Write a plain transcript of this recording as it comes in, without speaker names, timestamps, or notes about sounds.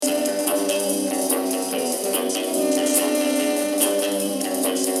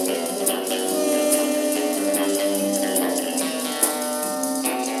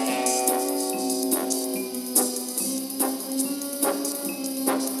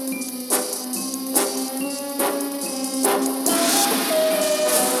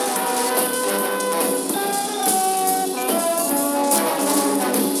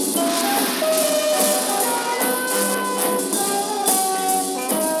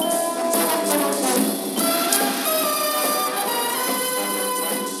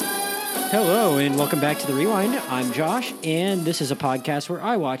Hello, and welcome back to The Rewind. I'm Josh, and this is a podcast where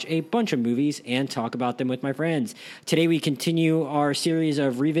I watch a bunch of movies and talk about them with my friends. Today we continue our series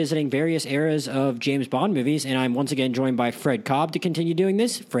of revisiting various eras of James Bond movies, and I'm once again joined by Fred Kolb to continue doing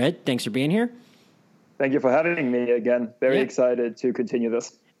this. Fred, thanks for being here. Thank you for having me again. Very excited to continue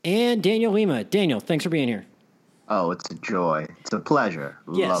this. And Daniel Lima. Daniel, thanks for being here. Oh, it's a joy. It's a pleasure.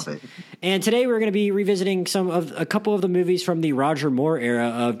 Yes. Love it. And today we're going to be revisiting a couple of the movies from the Roger Moore era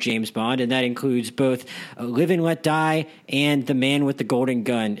of James Bond, and that includes both Live and Let Die and The Man with the Golden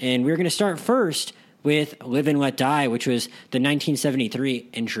Gun. And we're going to start first with Live and Let Die, which was the 1973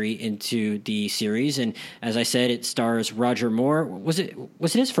 entry into the series. And as I said, it stars Roger Moore. Was it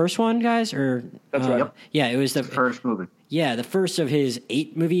his first one, guys? Or that's right. Yep. Yeah, it was the first movie. Yeah, the first of his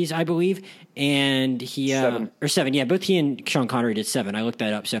 8 movies, I believe, and he 7. Or 7. Yeah, both he and Sean Connery did 7. I looked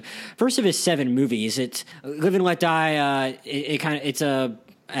that up. So, first of his 7 movies, it's Live and Let Die.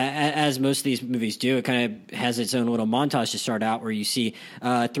 As most of these movies do, it kind of has its own little montage to start out where you see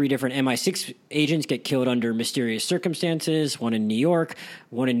 3 different MI6 agents get killed under mysterious circumstances, one in New York,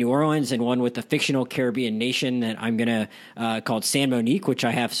 one in New Orleans, and one with a fictional Caribbean nation that I'm going to called San Monique, which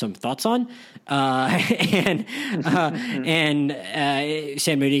I have some thoughts on. And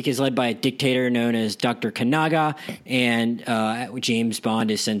San Monique is led by a dictator known as Dr. Kanaga, and James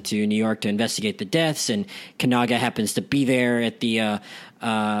Bond is sent to New York to investigate the deaths, and Kanaga happens to be there at the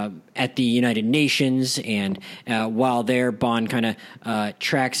United Nations, and while there, Bond kind of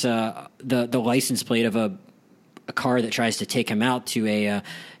tracks the license plate of a car that tries to take him out to a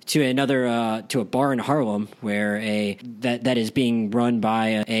bar in Harlem where that is being run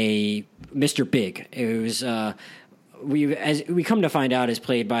by a Mr. Big. It was as we come to find out is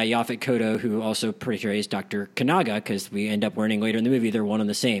played by Yaphet Kotto, who also portrays Dr. Kanaga, because we end up learning later in the movie they're one and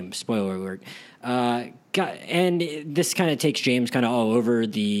the same. Spoiler alert. And this kind of takes James kind of all over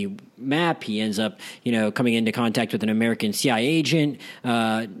the map. He ends up, coming into contact with an American CIA agent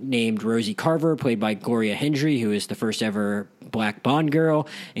named Rosie Carver, played by Gloria Hendry, who is the first ever black Bond girl.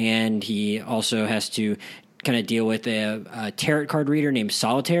 And he also has to kind of deal with a tarot card reader named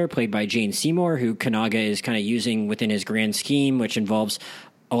Solitaire, played by Jane Seymour, who Kanaga is kind of using within his grand scheme, which involves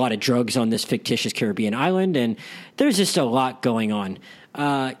a lot of drugs on this fictitious Caribbean island. And there's just a lot going on.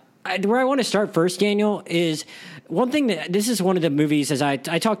 Where I want to start first, Daniel, is one thing this is one of the movies, as I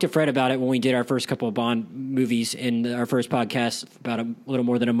talked to Fred about it when we did our first couple of Bond movies in our first podcast about a little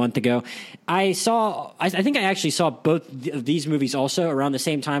more than a month ago. I think I actually saw both of these movies also around the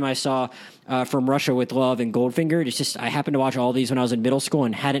same time I saw From Russia with Love and Goldfinger. It's just I happened to watch all these when I was in middle school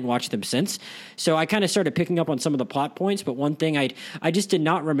and hadn't watched them since. So I kind of started picking up on some of the plot points, but one thing I just did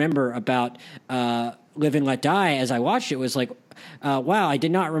not remember about Live and Let Die as I watched it was like, wow, I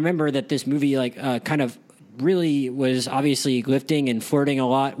did not remember that this movie kind of really was obviously lifting from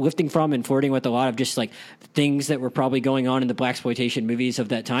and flirting with a lot of just like things that were probably going on in the blaxploitation movies of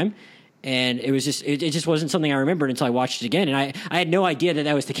that time. And it was just, it just wasn't something I remembered until I watched it again. And I had no idea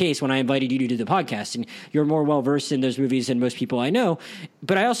that was the case when I invited you to do the podcast. And you're more well-versed in those movies than most people I know.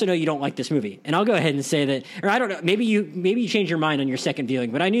 But I also know you don't like this movie. And I'll go ahead and say that, or I don't know, maybe you changed your mind on your second viewing,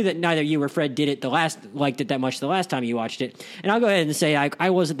 but I knew that neither you or Fred liked it that much the last time you watched it. And I'll go ahead and say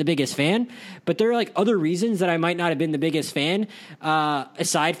I wasn't the biggest fan, but there are like other reasons that I might not have been the biggest fan,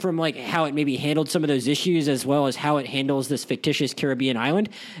 aside from like how it maybe handled some of those issues as well as how it handles this fictitious Caribbean island.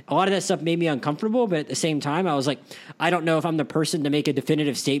 A lot of that stuff made me uncomfortable, but at the same time, I was like, I don't know if I'm the person to make a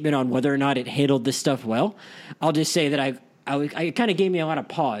definitive statement on whether or not it handled this stuff well. I'll just say that it kind of gave me a lot of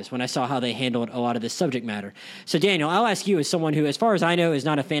pause when I saw how they handled a lot of this subject matter. So, Daniel, I'll ask you as someone who, as far as I know, is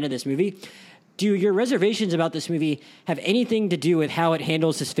not a fan of this movie. Do your reservations about this movie have anything to do with how it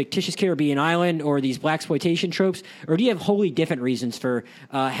handles this fictitious Caribbean island or these blaxploitation tropes, or do you have wholly different reasons for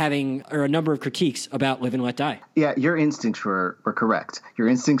having a number of critiques about Live and Let Die? Yeah, your instincts were correct. Your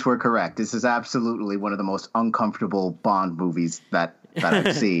instincts were correct. This is absolutely one of the most uncomfortable Bond movies that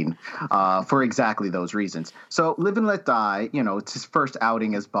I've seen for exactly those reasons. So Live and Let Die, it's his first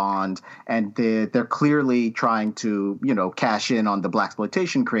outing as Bond, and they're clearly trying to, cash in on the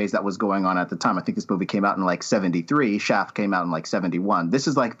blaxploitation craze that was going on at the time. I think this movie came out in like 73. Shaft came out in like 71. This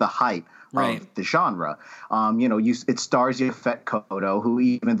is like the height of the genre. It stars Yaphet Kotto, who,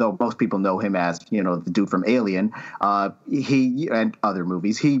 even though most people know him as, the dude from Alien, he and other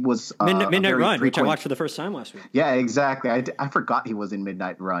movies, he was Midnight Run, which I watched for the first time last week. Yeah, exactly. I forgot he was in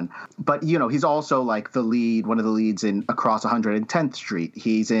Midnight Run. But, he's also like the lead, one of the leads in Across 110th Street.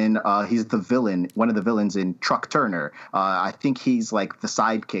 He's the villain, one of the villains in Truck Turner. I think he's like the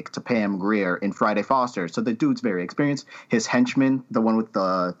sidekick to Pam Grier in Friday Foster. So the dude's very experienced. His henchman, the one with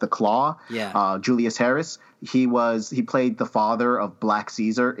the claw, Julius Harris, he played the father of Black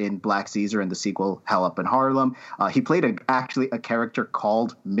Caesar in Black Caesar in the sequel Hell Up in Harlem. He played actually a character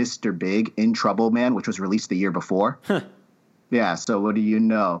called Mr. Big in Trouble Man, which was released the year before. Huh. Yeah. So what do you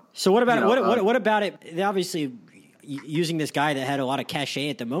know? So what about what about it? Obviously, using this guy that had a lot of cachet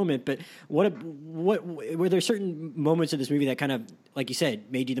at the moment, but what were there certain moments of this movie that kind of, like you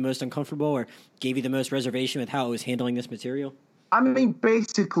said, made you the most uncomfortable or gave you the most reservation with how it was handling this material? I mean,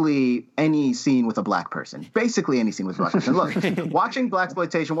 basically any scene with a black person. Basically any scene with a black person. Look, watching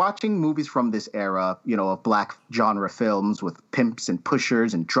blaxploitation, watching movies from this era, of black genre films with pimps and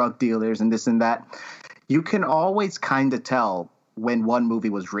pushers and drug dealers and this and that, you can always kind of tell when one movie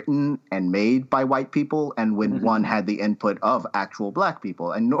was written and made by white people and when one had the input of actual black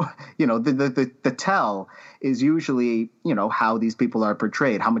people. And, the tell is usually, how these people are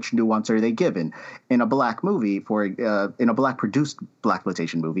portrayed, how much nuance are they given. In a black movie, in a black produced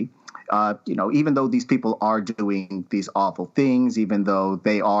blaxploitation movie, even though these people are doing these awful things, even though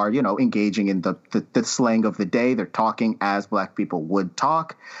they are, engaging in the slang of the day, they're talking as black people would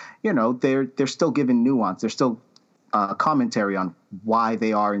talk, they're still given nuance. They're still commentary on why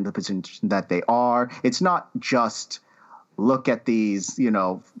they are in the position that they are. It's not just look at these,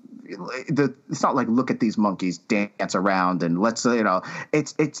 it's not like look at these monkeys dance around and let's,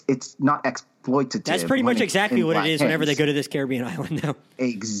 it's not exploitative. That's pretty much exactly what it is whenever they go to this Caribbean island now.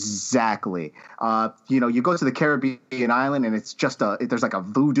 Exactly. You go to the Caribbean island and it's just there's like a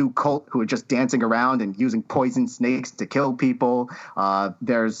voodoo cult who are just dancing around and using poison snakes to kill people.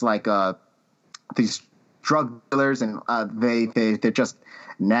 There's like these drug dealers and they're just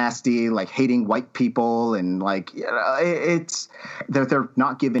nasty, like hating white people, and like they're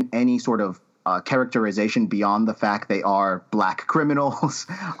not given any sort of characterization beyond the fact they are black criminals.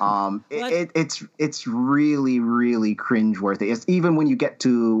 It's really, really cringeworthy. It's even when you get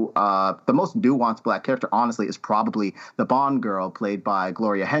to the most nuanced black character, honestly, is probably the Bond girl played by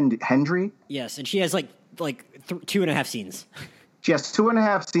Gloria Hendry. Yes, and she has like 2.5 scenes. She has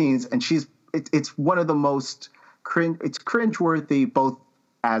 2.5 scenes, and it's one of the most it's cringeworthy, both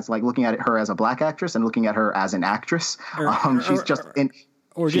as like looking at her as a black actress and looking at her as an actress.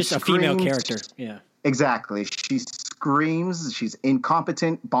 Just a female character. Yeah, exactly. She screams. She's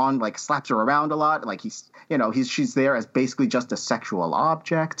incompetent. Bond like slaps her around a lot. Like she's there as basically just a sexual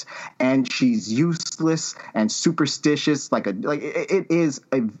object, and she's useless and superstitious. It is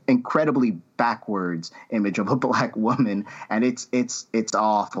an incredibly backwards image of a black woman, and it's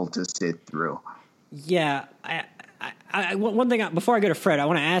awful to sit through. Yeah, one thing before I go to Fred, I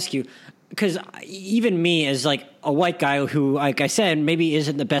want to ask you, because even me as like a white guy who, like I said, maybe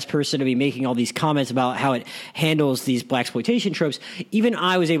isn't the best person to be making all these comments about how it handles these blaxploitation tropes, even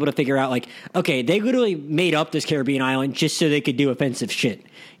I was able to figure out like, okay, they literally made up this Caribbean island just so they could do offensive shit.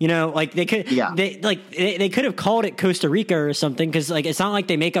 Like they could, they could have called it Costa Rica or something, because like it's not like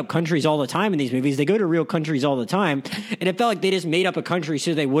they make up countries all the time in these movies. They go to real countries all the time, and it felt like they just made up a country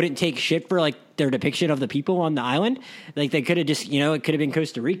so they wouldn't take shit for like their depiction of the people on the island. Like they could have just, it could have been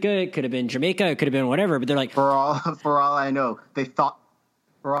Costa Rica, it could have been Jamaica, it could have been whatever. But they're like, for all I know, they thought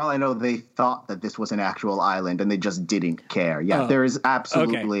that this was an actual island, and they just didn't care. Yeah, there is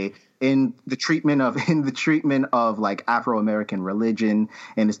absolutely. Okay. In the treatment of like Afro-American religion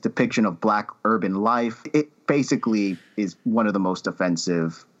and its depiction of black urban life, it basically is one of the most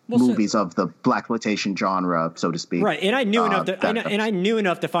offensive movies of the blaxploitation genre, so to speak. Right, and I knew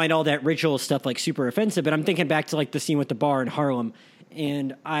enough to find all that ritual stuff like super offensive. But I'm thinking back to like the scene with the bar in Harlem,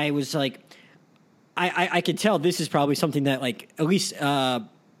 and I was like, I could tell this is probably something that like at least.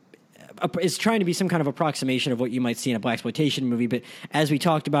 Is trying to be some kind of approximation of what you might see in a blaxploitation movie. But as we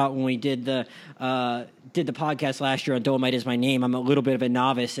talked about when we did the podcast last year on Dolomite Is My Name, I'm a little bit of a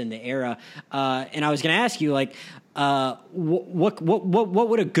novice in the era, and I was going to ask you like, what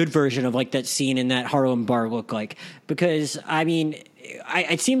would a good version of like that scene in that Harlem bar look like? Because I mean,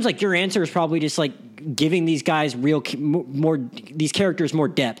 it seems like your answer is probably just like giving these guys these characters more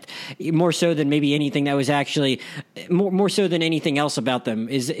depth, more so than maybe anything that was actually more so than anything else about them.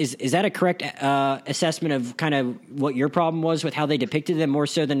 Is that a correct assessment of kind of what your problem was with how they depicted them, more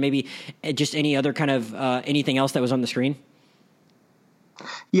so than maybe just any other kind of anything else that was on the screen?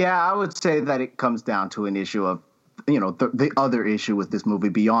 Yeah, I would say that it comes down to an issue of the other issue with this movie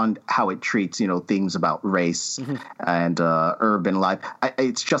beyond how it treats things about race and urban life.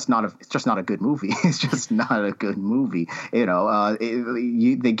 It's just not a good movie. It's just not a good movie.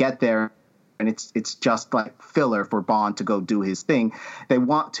 They get there and it's just like filler for Bond to go do his thing. They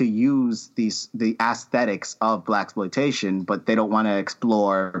want to use the aesthetics of blaxploitation, but they don't want to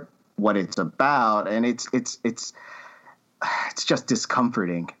explore what it's about, and it's just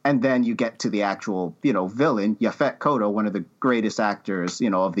discomforting. And then you get to the actual, villain, Yaphet Kotto, one of the greatest actors,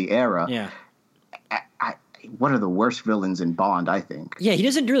 of the era. Yeah. One of the worst villains in Bond, I think. Yeah, he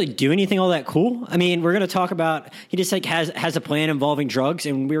doesn't really do anything all that cool. I mean, we're going to talk about, he just like has a plan involving drugs,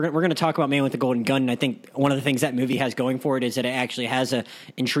 and we're going to talk about Man with the Golden Gun. And I think one of the things that movie has going for it is that it actually has a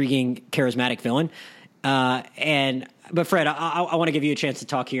intriguing, charismatic villain. But Fred, I want to give you a chance to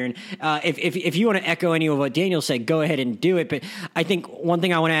talk here, and if you want to echo any of what Daniel said, go ahead and do it. But I think one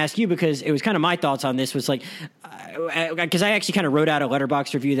thing I want to ask you, because it was kind of my thoughts on this, was like, because I actually kind of wrote out a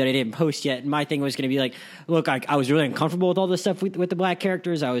Letterboxd review that I didn't post yet. And my thing was going to be like, look, I was really uncomfortable with all this stuff with the black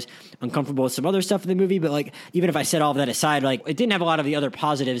characters. I was uncomfortable with some other stuff in the movie, but like, even if I set all of that aside, like, it didn't have a lot of the other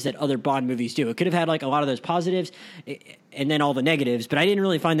positives that other Bond movies do. It could have had like a lot of those positives and then all the negatives, but I didn't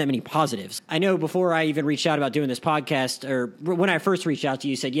really find that many positives. I know before I even reached out about doing this podcast, or when I first reached out to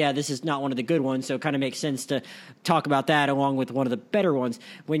you, said, yeah, this is not one of the good ones, so it kind of makes sense to talk about that along with one of the better ones.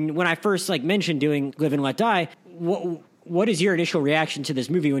 When I first like mentioned doing Live and Let Die, what is your initial reaction to this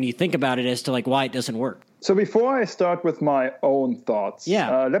movie when you think about it as to like why it doesn't work? So before I start with my own thoughts,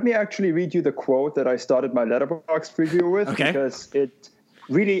 let me actually read you the quote that I started my Letterboxd review with, because it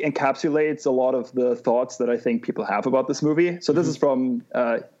really encapsulates a lot of the thoughts that I think people have about this movie. So this is from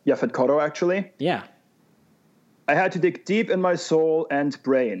Yaphet Kotto, actually. Yeah. I had to dig deep in my soul and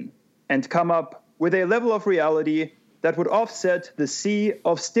brain and come up with a level of reality that would offset the sea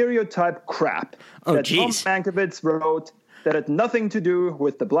of stereotype crap that Tom Mankiewicz wrote that had nothing to do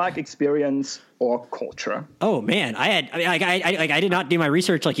with the black experience or culture. Oh man, I did not do my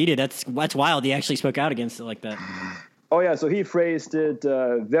research like you did. That's wild. He actually spoke out against it like that. Oh yeah, so he phrased it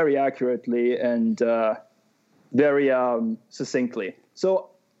very accurately and very succinctly. So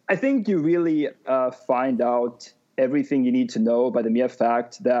I think you really find out everything you need to know by the mere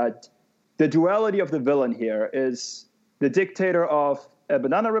fact that the duality of the villain here is the dictator of a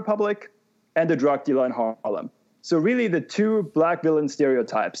banana republic and the drug dealer in Harlem. So really the two black villain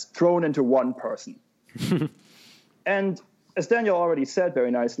stereotypes thrown into one person. And as Daniel already said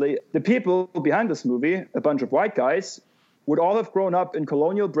very nicely, the people behind this movie, a bunch of white guys, would all have grown up in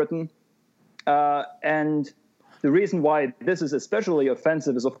colonial Britain. And the reason why this is especially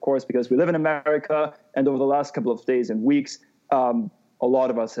offensive is, of course, because we live in America, and over the last couple of days and weeks, a lot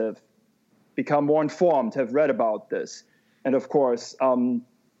of us have become more informed, have read about this. And of course,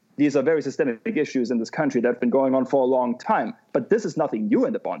 these are very systemic issues in this country that have been going on for a long time. But this is nothing new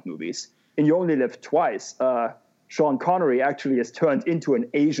in the Bond movies. In You Only Live Twice, Sean Connery actually is turned into an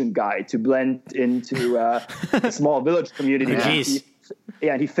Asian guy to blend into a small village community.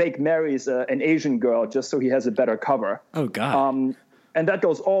 And he fake marries an Asian girl just so he has a better cover. Oh, God. And that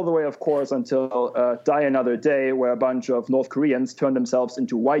goes all the way, of course, until Die Another Day, where a bunch of North Koreans turn themselves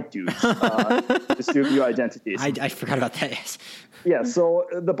into white dudes to assume new identities. I forgot about that, yes. Yeah, so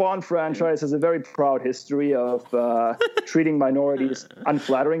the Bond franchise has a very proud history of treating minorities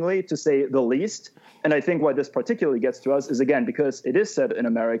unflatteringly, to say the least. And I think why this particularly gets to us is, again, because it is set in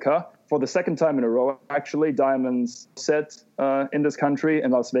America. For the second time in a row, actually, Diamond's set in this country,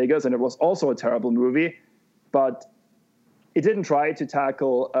 in Las Vegas, and it was also a terrible movie. But it didn't try to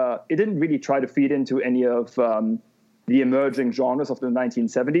tackle, it didn't really try to feed into any of the emerging genres of the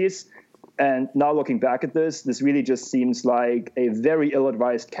 1970s. And now looking back at this really just seems like a very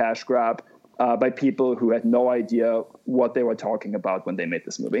ill-advised cash grab by people who had no idea what they were talking about when they made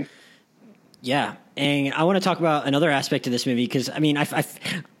this movie. Yeah, and I want to talk about another aspect of this movie because, I mean,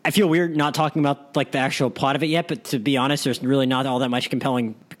 I feel weird not talking about like the actual plot of it yet, but to be honest, there's really not all that much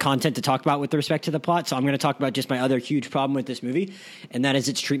compelling content to talk about with respect to the plot, so I'm going to talk about just my other huge problem with this movie, and that is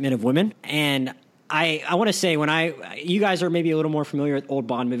its treatment of women. And I want to say, you guys are maybe a little more familiar with old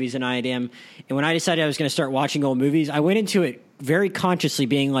Bond movies than I am, and when I decided I was going to start watching old movies, I went into it very consciously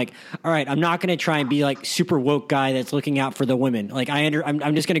being like, all right, I'm not going to try and be like super woke guy that's looking out for the women. Like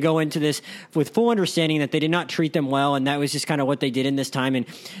I'm just going to go into this with full understanding that they did not treat them well, and that was just kind of what they did in this time. And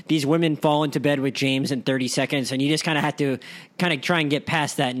these women fall into bed with James in 30 seconds, and you just kind of have to kind of try and get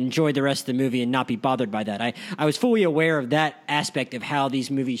past that and enjoy the rest of the movie and not be bothered by that. I was fully aware of that aspect of how these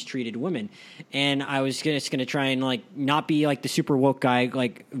movies treated women, and I was just going to try and like not be like the super woke guy,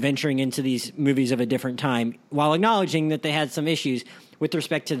 like venturing into these movies of a different time while acknowledging that they had some issues with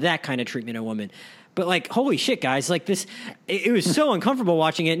respect to that kind of treatment of women. But like, holy shit, guys! Like this, it was so uncomfortable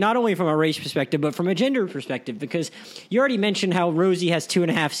watching it. Not only from a race perspective, but from a gender perspective, because you already mentioned how Rosie has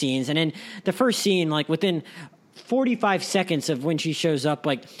 2.5 scenes, and then the first scene, like within 45 seconds of when she shows up,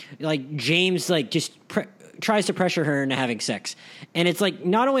 like James like just tries to pressure her into having sex, and it's like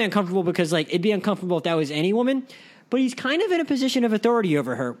not only uncomfortable because like it'd be uncomfortable if that was any woman. But he's kind of in a position of authority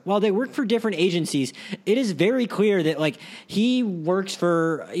over her. While they work for different agencies, it is very clear that like he works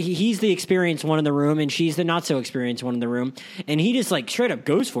for, he's the experienced one in the room and she's the not so experienced one in the room. And he just like straight up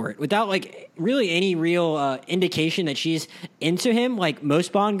goes for it without like really any real indication that she's into him. Like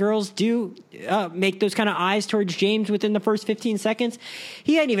most Bond girls do make those kind of eyes towards James within the first 15 seconds.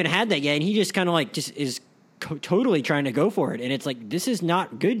 He hadn't even had that yet. And he just kind of like just is totally trying to go for it. And it's like, this is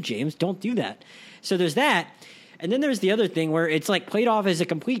not good, James. Don't do that. So there's that. And then there's the other thing where it's like played off as a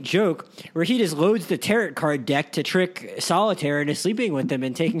complete joke where he just loads the tarot card deck to trick Solitaire into sleeping with him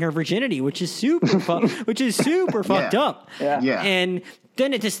and taking her virginity, which is super fucked up. Yeah. And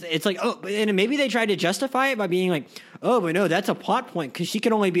then it's like, oh, and maybe they tried to justify it by being like, oh, but no, that's a plot point because she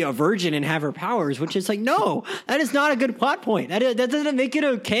can only be a virgin and have her powers, which is like, no, that is not a good plot point. That doesn't make it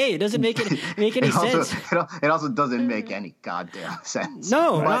okay. It doesn't make any sense. It also doesn't make any goddamn sense.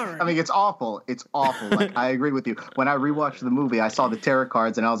 No, I mean, it's awful. It's awful. Like, I agree with you. When I rewatched the movie, I saw the tarot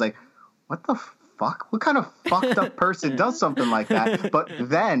cards and I was like, what the fuck? What kind of fucked up person does something like that? But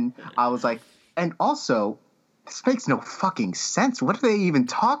then I was like, and also, this makes no fucking sense. What are they even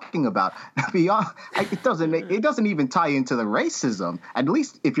talking about? Beyond, it doesn't even tie into the racism. At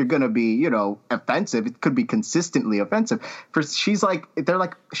least if you're gonna be, offensive, it could be consistently offensive. She's like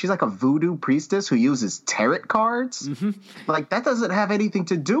a voodoo priestess who uses tarot cards. Mm-hmm. Like that doesn't have anything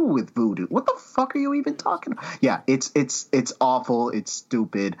to do with voodoo. What the fuck are you even talking about? Yeah, it's awful. It's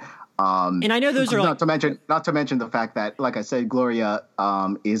stupid. And I know those are not to mention the fact that, like I said, Gloria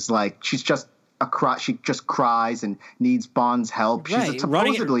is like she just cries and needs Bond's help. She's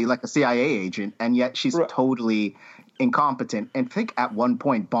supposedly like a CIA agent, and yet she's totally incompetent. And I think at one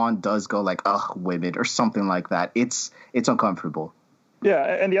point Bond does go like, "Ugh, women," or something like that. It's uncomfortable. Yeah,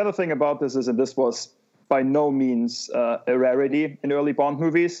 and the other thing about this is, and this was by no means a rarity in early Bond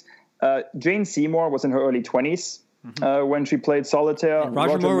movies. Jane Seymour was in her early 20s when she played Solitaire. And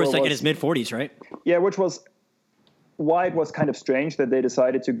Roger Moore was like in his mid 40s, right? Yeah, which was why it was kind of strange that they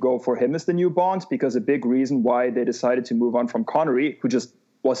decided to go for him as the new Bond, because a big reason why they decided to move on from Connery, who just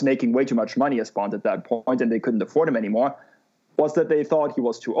was making way too much money as Bond at that point and they couldn't afford him anymore, was that they thought he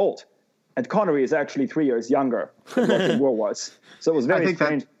was too old. And Connery is actually 3 years younger than Roger Moore was. So it was very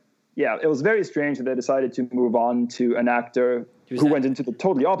strange. Yeah, it was very strange that they decided to move on to an actor who went into the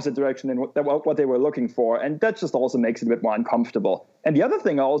totally opposite direction than what they were looking for. And that just also makes it a bit more uncomfortable. And the other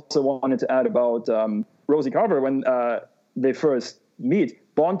thing I also wanted to add about Rosie Carver, when they first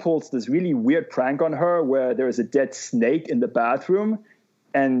meet, Bond pulls this really weird prank on her where there is a dead snake in the bathroom.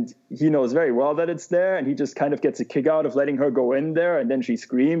 And he knows very well that it's there. And he just kind of gets a kick out of letting her go in there. And then she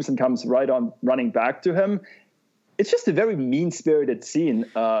screams and comes right on running back to him. It's just a very mean-spirited scene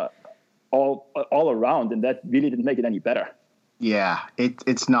all around. And that really didn't make it any better. Yeah,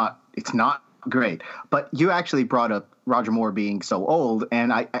 it's not great. But you actually brought up Roger Moore being so old,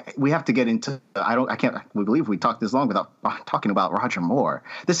 and we have to get into. I can't believe we talked this long without talking about Roger Moore.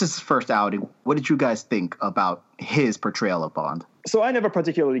 This is his first outing. What did you guys think about his portrayal of Bond? So I never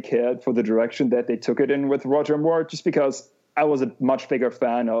particularly cared for the direction that they took it in with Roger Moore, just because I was a much bigger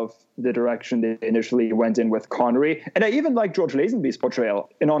fan of the direction they initially went in with Connery. And I even like George Lazenby's portrayal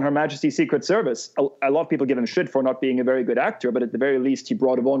in On Her Majesty's Secret Service. A lot of people give him shit for not being a very good actor, but at the very least, he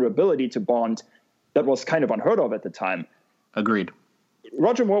brought a vulnerability to Bond that was kind of unheard of at the time. Agreed.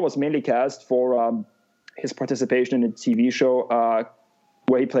 Roger Moore was mainly cast for his participation in a TV show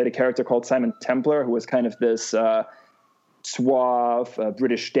where he played a character called Simon Templar, who was kind of this suave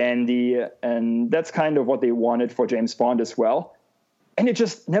British dandy, and that's kind of what they wanted for James Bond as well. And it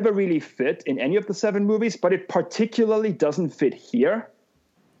just never really fit in any of the 7 movies, but it particularly doesn't fit here.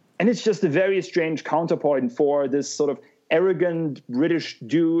 And it's just a very strange counterpoint for this sort of arrogant British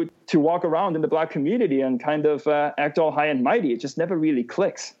dude to walk around in the black community and kind of act all high and mighty. It just never really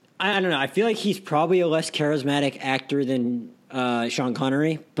clicks. I don't know. I feel like he's probably a less charismatic actor than Sean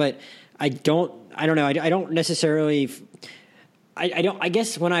Connery, but I don't know. I don't necessarily. I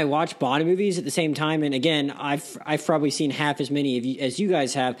guess when I watch Bond movies at the same time, and again, I've probably seen half as many as you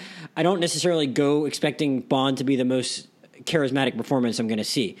guys have. I don't necessarily go expecting Bond to be the most charismatic performance I'm going to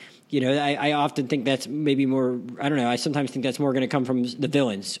see. I often think that's maybe more. I don't know. I sometimes think that's more going to come from the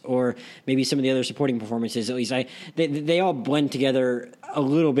villains or maybe some of the other supporting performances. At least they all blend together a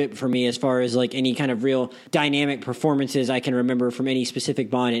little bit for me as far as like any kind of real dynamic performances I can remember from any specific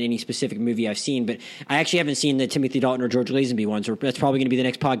Bond in any specific movie I've seen. But I actually haven't seen the Timothy Dalton or George Lazenby ones. Or that's probably going to be the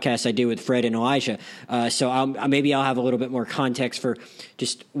next podcast I do with Fred and Elijah. So maybe I'll have a little bit more context for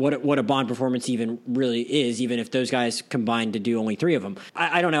just what a Bond performance even really is, even if those guys combined to do only 3 of them.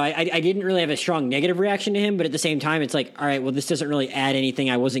 I don't know. I didn't really have a strong negative reaction to him, but at the same time, it's like, all right, well, this doesn't really add anything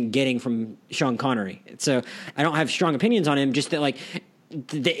I wasn't getting from Sean Connery. So I don't have strong opinions on him, just that like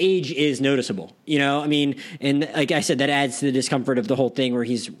the age is noticeable, you know? I mean, and like I said, that adds to the discomfort of the whole thing where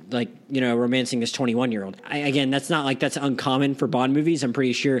he's like, you know, romancing this 21-year-old. Again, that's not like that's uncommon for Bond movies. I'm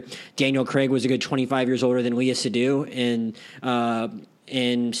pretty sure Daniel Craig was a good 25 years older than Léa Seydoux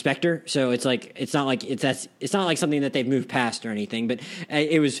in Spectre, so it's like it's not like something that they've moved past or anything, but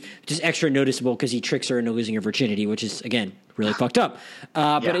it was just extra noticeable because he tricks her into losing her virginity, which is again really fucked up.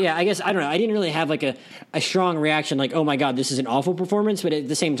 But yeah, I guess I don't know. I didn't really have like a strong reaction, like oh my god, this is an awful performance. But at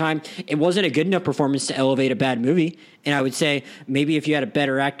the same time, it wasn't a good enough performance to elevate a bad movie. And I would say maybe if you had a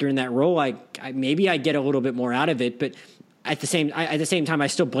better actor in that role, maybe I'd get a little bit more out of it. But at the same time, I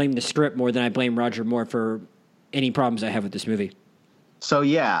still blame the script more than I blame Roger Moore for any problems I have with this movie. So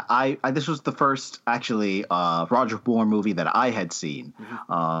yeah, I this was the first actually Roger Moore movie that I had seen.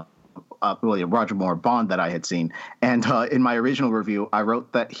 Roger Moore Bond that I had seen, and in my original review, I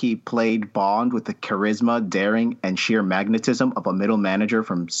wrote that he played Bond with the charisma, daring, and sheer magnetism of a middle manager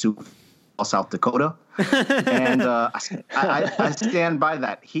from Sioux Falls, South Dakota, and I stand by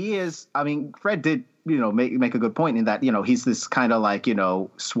that. He is. I mean, Fred did make a good point in that he's this kind of like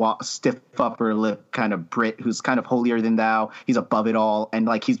stiff upper lip kind of Brit who's kind of holier than thou. He's above it all, and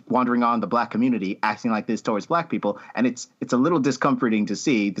like he's wandering on the black community acting like this towards black people, and it's a little discomforting to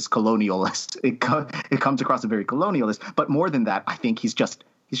see this colonialist. It comes across as very colonialist, but more than that, I think he's just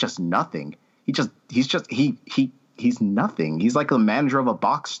nothing. He's nothing. He's like the manager of a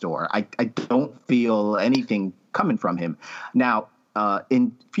box store. I don't feel anything coming from him now.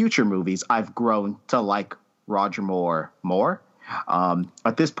 In future movies, I've grown to like Roger Moore more.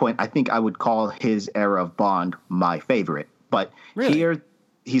 At this point, I think I would call his era of Bond my favorite. But really? Here,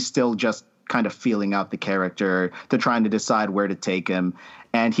 he's still just kind of feeling out the character. They're trying to decide where to take him.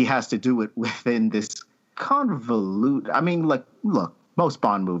 And he has to do it within this convoluted... I mean, like, look, most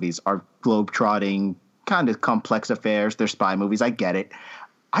Bond movies are globe-trotting, kind of complex affairs. They're spy movies. I get it.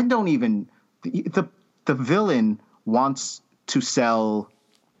 I don't even... The villain wants to sell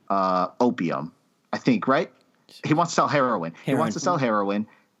opium, I think, right? He wants to sell heroin. He wants to sell heroin,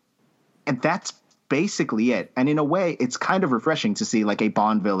 and that's basically it. And in a way, it's kind of refreshing to see like a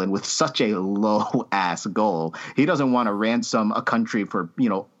Bond villain with such a low ass goal. He doesn't want to ransom a country for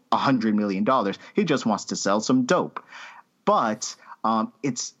 $100 million. He just wants to sell some dope. But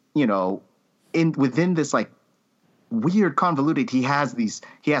it's within this like weird convoluted, he has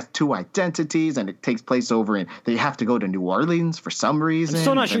 2 identities, and it takes place over in they have to go to New Orleans for some reason. I'm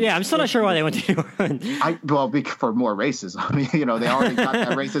still not sure. Yeah, I'm still not sure why they went to New Orleans. For more racism. They already got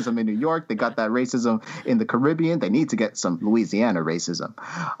that racism in New York. They got that racism in the Caribbean. They need to get some Louisiana racism.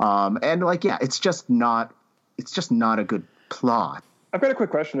 And like, yeah, it's just not a good plot. I've got a quick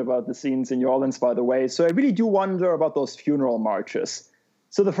question about the scenes in New Orleans, by the way. So I really do wonder about those funeral marches.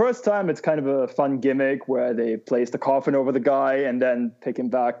 So the first time, it's kind of a fun gimmick where they place the coffin over the guy and then pick him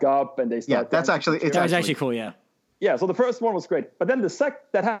back up, and they start. Yeah, that was actually cool. Yeah. Yeah. So the first one was great, but then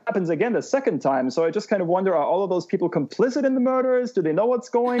that happens again the second time. So I just kind of wonder: are all of those people complicit in the murders? Do they know what's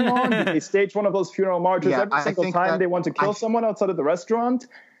going on? Did they stage one of those funeral marches every single time they want to kill someone outside of the restaurant?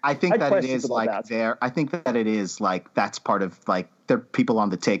 I think that it is like I think that it is like that's part of like there are people on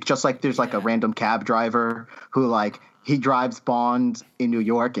the take. Just like there's like a random cab driver who like. He drives Bond in New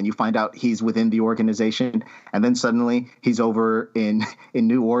York, and you find out he's within the organization, and then suddenly he's over in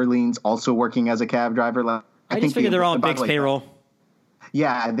New Orleans, also working as a cab driver. Like, I just figured they're all on Big's payroll.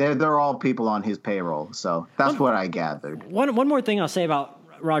 Yeah, they're all people on his payroll, so that's what I gathered. One more thing I'll say about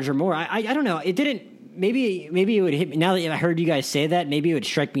Roger Moore. I don't know. It didn't. Maybe it would hit me now that I heard you guys say that. Maybe it would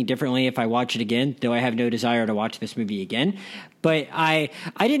strike me differently if I watch it again. Though I have no desire to watch this movie again. But I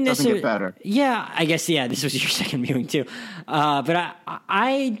didn't necessarily. Doesn't get better. Yeah, I guess. Yeah, this was your second viewing too. But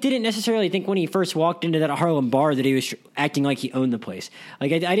I didn't necessarily think when he first walked into that Harlem bar that he was acting like he owned the place.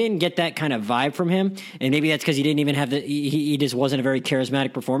 Like I didn't get that kind of vibe from him, and maybe that's because he didn't even have he just wasn't a very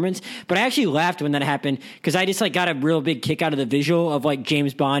charismatic performance. But I actually laughed when that happened because I just like got a real big kick out of the visual of like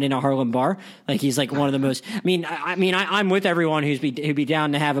James Bond in a Harlem bar. Like he's like one of the most. I'm with everyone who'd be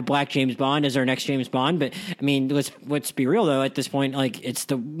down to have a black James Bond as our next James Bond. But I mean, let's be real though. At this point, like it's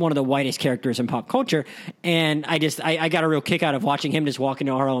one of the whitest characters in pop culture, and I got a real kick out of watching him just walk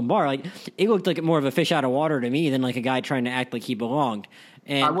into a Harlem bar. Like it looked like more of a fish out of water to me than like a guy trying to act like he belonged.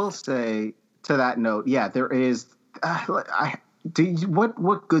 And I will say to that note, yeah, there is.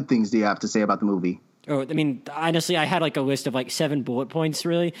 What good things do you have to say about the movie? Oh, I mean, honestly, I had like a list of like 7 bullet points,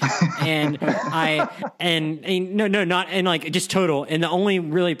 really, and just total. And the only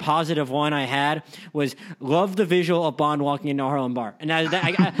really positive one I had was love the visual of Bond walking into a Harlem bar, and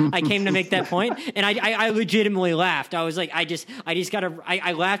I came to make that point, and I legitimately laughed. I was like,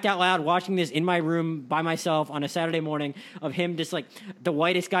 I laughed out loud watching this in my room by myself on a Saturday morning of him just like the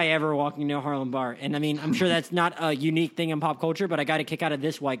whitest guy ever walking into a Harlem bar. And I mean, I'm sure that's not a unique thing in pop culture, but I got a kick out of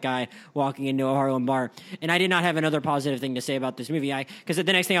this white guy walking into a Harlem bar. And I did not have another positive thing to say about this movie. Because the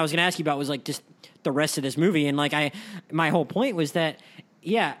next thing I was going to ask you about was like just the rest of this movie. And like my whole point was that,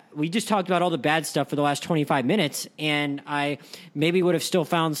 yeah, we just talked about all the bad stuff for the last 25 minutes. And I maybe would have still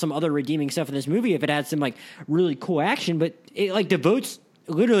found some other redeeming stuff in this movie if it had some like really cool action. But it like devotes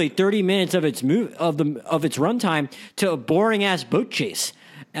literally 30 minutes of its runtime to a boring ass boat chase.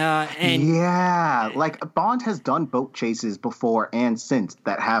 Like Bond has done boat chases before and since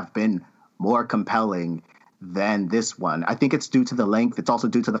that have been more compelling than this one. I think it's due to the length. It's also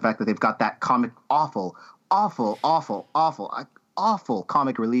due to the fact that they've got that awful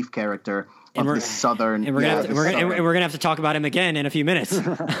comic relief character of the Southern. And we're gonna have to talk about him again in a few minutes.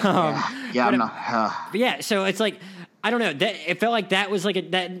 So it's like, I don't know. It felt like that was like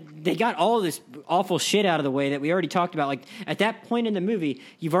that they got all of this awful shit out of the way that we already talked about. Like at that point in the movie,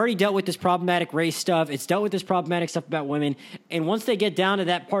 you've already dealt with this problematic race stuff. It's dealt with this problematic stuff about women. And once they get down to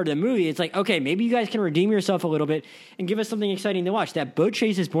that part of the movie, it's like, okay, maybe you guys can redeem yourself a little bit and give us something exciting to watch. That boat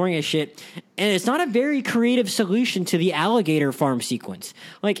chase is boring as shit. And it's not a very creative solution to the alligator farm sequence.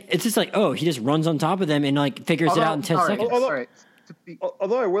 Like, it's just like, oh, he just runs on top of them and like figures it out in 10 seconds.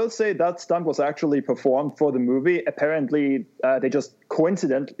 Although I will say that stunt was actually performed for the movie. Apparently, they just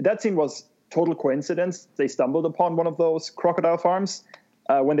that scene was total coincidence. They stumbled upon one of those crocodile farms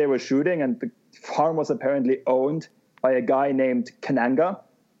when they were shooting, and the farm was apparently owned by a guy named Kananga.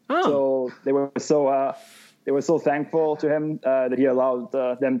 Oh. So they were so thankful to him that he allowed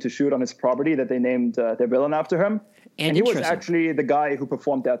them to shoot on his property that they named their villain after him. And he was actually the guy who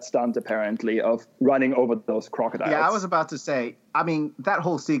performed that stunt, apparently, of running over those crocodiles. Yeah, I was about to say, I mean, that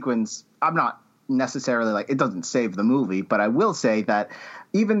whole sequence, I'm not necessarily like, it doesn't save the movie, but I will say that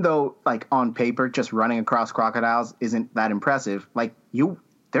even though, like, on paper, just running across crocodiles isn't that impressive, like,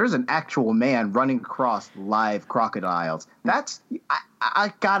 there's an actual man running across live crocodiles.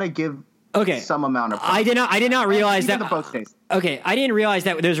 I gotta give some amount of. I did not realize that. Okay, I didn't realize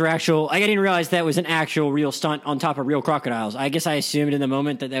that those were actual. I didn't realize that was an actual real stunt on top of real crocodiles. I guess I assumed in the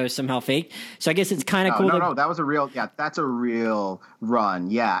moment that was somehow fake. So I guess it's kind of cool. No, that was a real. Yeah, that's a real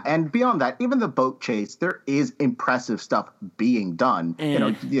run. Yeah, and beyond that, even the boat chase, there is impressive stuff being done.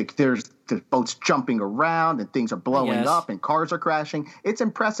 There's boats jumping around and things are blowing up and cars are crashing. It's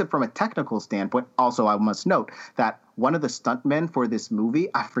impressive from a technical standpoint. Also, I must note that one of the stuntmen for this movie,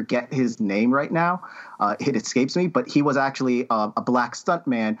 I forget his name right now. It escapes me, but he was actually a black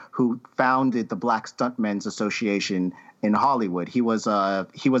stuntman who founded the Black Stuntmen's Association in Hollywood. He was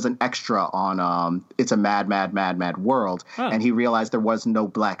an extra on It's a Mad, Mad, Mad, Mad World, and he realized there was no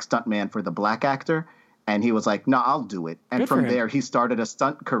black stuntman for the black actor. And he was like, no, I'll do it. And from there, he started a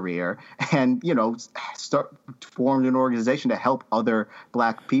stunt career and, formed an organization to help other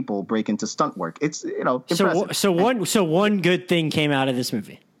black people break into stunt work. It's, impressive. So one good thing came out of this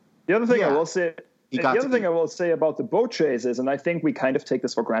movie. The other thing I will say about the boat chases, and I think we kind of take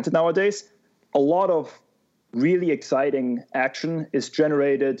this for granted nowadays, a lot of really exciting action is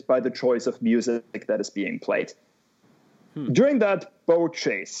generated by the choice of music that is being played. During that boat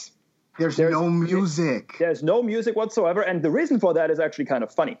chase, There's no music. There's no music whatsoever. And the reason for that is actually kind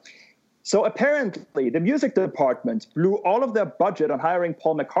of funny. So apparently the music department blew all of their budget on hiring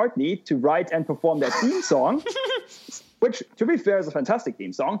Paul McCartney to write and perform their theme song, which, to be fair, is a fantastic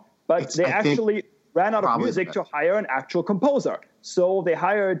theme song. But they actually ran out of music to hire an actual composer. So they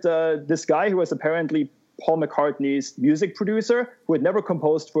hired this guy who was apparently Paul McCartney's music producer, who had never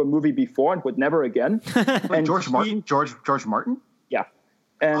composed for a movie before and would never again. And George Martin? George Martin? Yeah.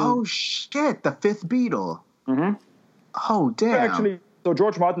 Oh, shit, the fifth Beatle. Mm-hmm. Oh, damn. So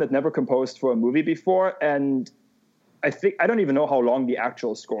George Martin had never composed for a movie before, and I don't even know how long the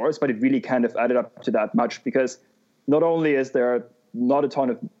actual score is, but it really kind of added up to that much, because not only is there not a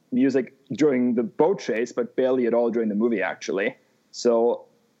ton of music during the boat chase, but barely at all during the movie, actually. So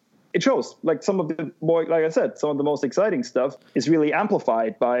it shows. Like some of the more, like I said, some of the most exciting stuff is really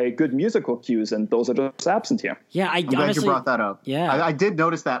amplified by good musical cues, and those are just absent here. Yeah, I'm glad you brought that up. Yeah, I did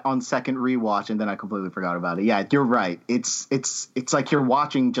notice that on second rewatch, and then I completely forgot about it. Yeah, you're right. It's like you're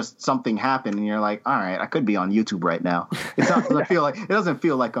watching just something happen, and you're like, all right, I could be on YouTube right now. It doesn't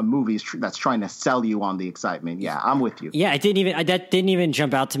feel like a movie that's trying to sell you on the excitement. Yeah, I'm with you. Yeah, that didn't even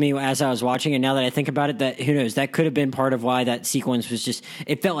jump out to me as I was watching, and now that I think about it, that who knows, that could have been part of why that sequence was just.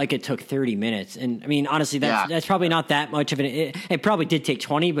 It felt like it took 30 minutes, and I mean, honestly, that's probably not that much of an. It probably did take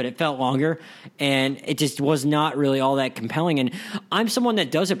 20, but it felt longer, and it just was not really all that compelling. And I'm someone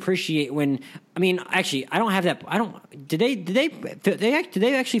that does appreciate when. I mean, actually, I don't have that. I don't. Did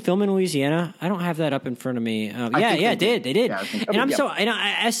they actually film in Louisiana? I don't have that up in front of me. They did. Yeah, and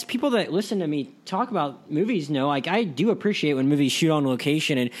as people that listen to me talk about movies know, like I do appreciate when movies shoot on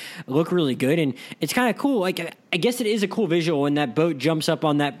location and look really good, and it's kind of cool. Like I guess it is a cool visual when that boat jumps up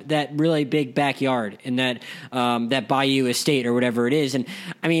on that really big backyard in that Bayou estate or whatever it is, and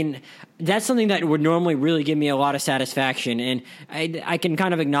I mean. That's something that would normally really give me a lot of satisfaction, and I can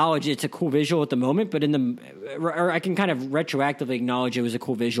kind of acknowledge it's a cool visual at the moment, but I can kind of retroactively acknowledge it was a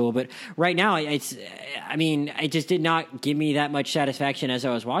cool visual. But right now, it just did not give me that much satisfaction as I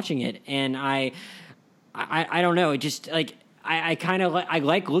was watching it, and I don't know, it just like. I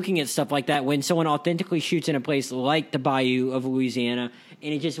like looking at stuff like that when someone authentically shoots in a place like the Bayou of Louisiana,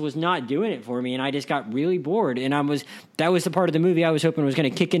 and it just was not doing it for me, and I just got really bored. And that was the part of the movie I was hoping was going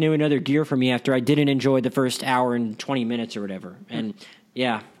to kick into another gear for me after I didn't enjoy the first hour and 20 minutes or whatever. And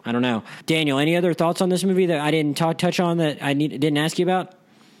yeah, I don't know. Daniel, any other thoughts on this movie that I didn't touch on that I didn't ask you about?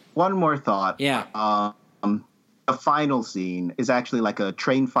 One more thought. Yeah. The final scene is actually like a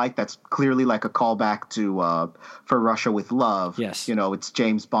train fight that's clearly like a callback to For Russia with Love. Yes. You know, it's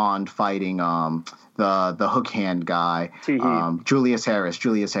James Bond fighting the hook hand guy, Julius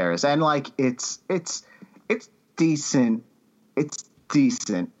Harris. And like it's decent. It's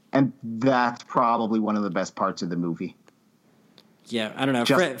decent. And that's probably one of the best parts of the movie. Yeah, I don't know.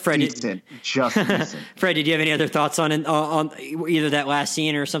 Just Fred, decent. Fred, did you have any other thoughts on either that last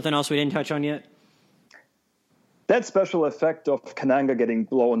scene or something else we didn't touch on yet? That special effect of Kananga getting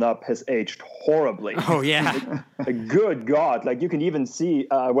blown up has aged horribly. Oh, yeah. Good God. Like, you can even see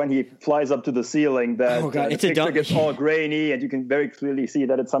when he flies up to the ceiling that the picture gets all grainy, and you can very clearly see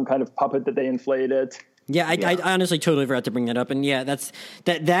that it's some kind of puppet that they inflated. Yeah, I honestly totally forgot to bring that up. And, yeah, that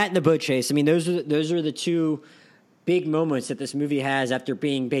and the boat chase. I mean, those are the two big moments that this movie has after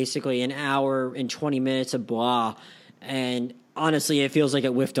being basically an hour and 20 minutes of blah. And honestly, it feels like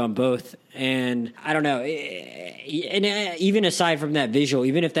it whiffed on both. And I don't know. And even aside from that visual,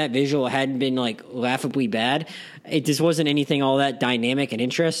 even if that visual hadn't been like laughably bad, it just wasn't anything all that dynamic and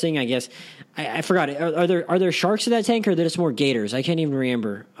interesting. I guess I forgot. Are there sharks in that tank, or are there just more gators? I can't even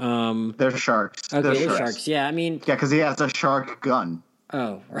remember. They're sharks. Okay, they're sharks. Yeah, I mean, yeah, because he has a shark gun.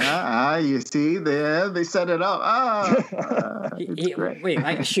 Oh, right. You see, they set it up. It's great. Wait,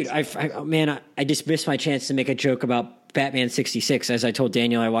 I just missed my chance to make a joke about Batman 66, as I told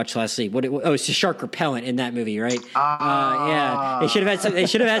Daniel I watched last week. It's the shark repellent in that movie, right? Yeah, they should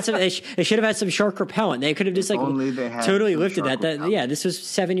have had some shark repellent. They could have just totally lifted that. This was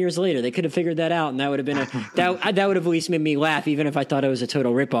 7 years later. They could have figured that out, and that would have been that would have at least made me laugh, even if I thought it was a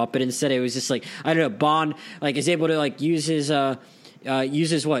total ripoff. But instead, it was just like, I don't know, Bond is able to use his.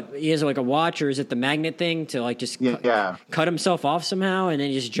 Uses what he has, like a watch, or is it the magnet thing to like just cut himself off somehow, and then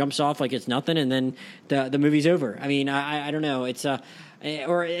he just jumps off like it's nothing, and then the movie's over. I mean, I don't know. It's and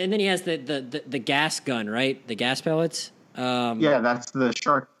then he has the gas gun, right? The gas pellets. That's the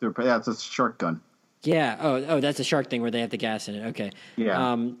shark. That's a shark gun. Yeah. Oh, that's a shark thing where they have the gas in it. Okay.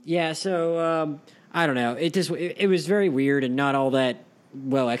 Yeah. So I don't know. It was very weird and not all that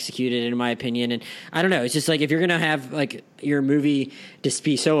well executed, in my opinion. And I don't know, it's just like, if you're gonna have like your movie just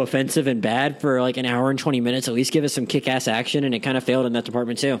be so offensive and bad for like an hour and 20 minutes, at least give us some kick-ass action, and it kind of failed in that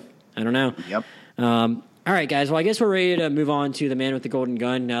department too. I don't know. Yep. All right, guys. Well, I guess we're ready to move on to The Man with the Golden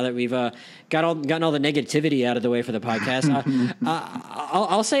Gun now that we've gotten all the negativity out of the way for the podcast.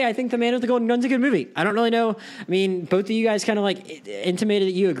 I'll say I think The Man with the Golden Gun's a good movie. I don't really know. I mean, both of you guys kind of like intimated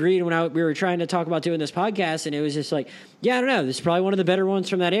that you agreed when we were trying to talk about doing this podcast, and it was just like, yeah, I don't know. This is probably one of the better ones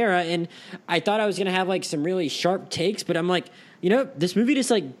from that era, and I thought I was going to have like some really sharp takes, but I'm like, this movie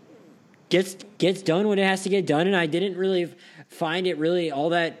just like gets done when it has to get done, and I didn't really find it really all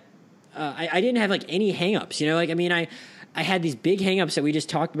that. I didn't have like any hangups, I had these big hangups that we just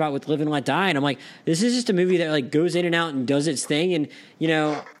talked about with Live and Let Die, and I'm like, this is just a movie that like goes in and out and does its thing, and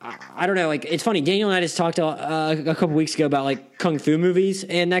I don't know, like, it's funny. Daniel and I just talked a couple weeks ago about like kung fu movies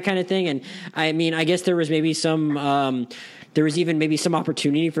and that kind of thing, and I mean, I guess there was maybe some there was even maybe some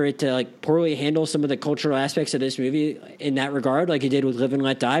opportunity for it to like poorly handle some of the cultural aspects of this movie in that regard, like it did with Live and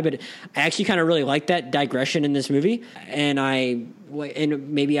Let Die. But I actually kind of really liked that digression in this movie, and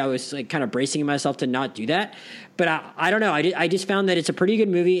maybe I was like kind of bracing myself to not do that. But I don't know. I just found that it's a pretty good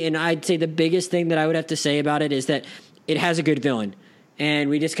movie, and I'd say the biggest thing that I would have to say about it is that it has a good villain. And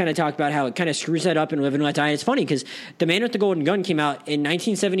we just kind of talked about how it kind of screws that up in Live and Let Die. And it's funny because The Man with the Golden Gun came out in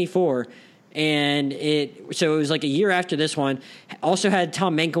 1974, and it was like a year after this one. Also had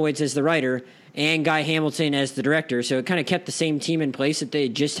Tom Mankiewicz as the writer and Guy Hamilton as the director. So it kind of kept the same team in place that they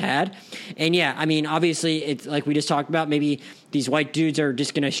just had. And yeah, I mean, obviously, it's like we just talked about, maybe these white dudes are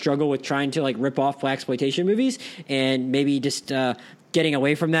just going to struggle with trying to like rip off blaxploitation movies, and maybe just getting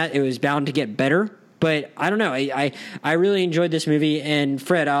away from that, it was bound to get better. But I don't know. I really enjoyed this movie. And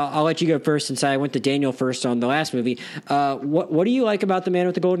Fred, I'll let you go first since I went to Daniel first on the last movie. What do you like about The Man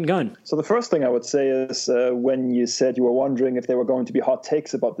with the Golden Gun? So the first thing I would say is when you said you were wondering if there were going to be hot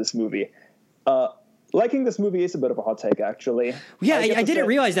takes about this movie. Liking this movie is a bit of a hot take, actually. Yeah, I didn't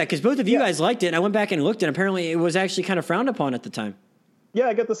realize that because both of you guys liked it. And I went back and looked, and apparently it was actually kind of frowned upon at the time. Yeah,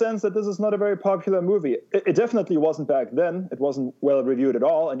 I get the sense that this is not a very popular movie. It definitely wasn't back then. It wasn't well reviewed at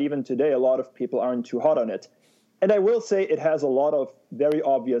all. And even today, a lot of people aren't too hot on it. And I will say it has a lot of very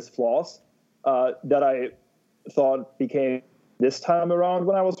obvious flaws that I thought became this time around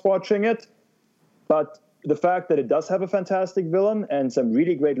when I was watching it. But the fact that it does have a fantastic villain and some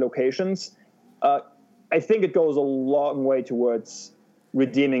really great locations, I think it goes a long way towards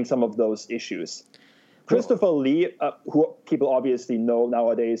redeeming some of those issues. Christopher Lee, who people obviously know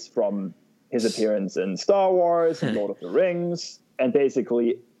nowadays from his appearance in Star Wars and Lord of the Rings, and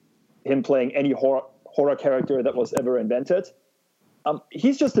basically him playing any horror character that was ever invented.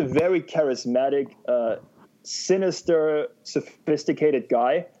 He's just a very charismatic, sinister, sophisticated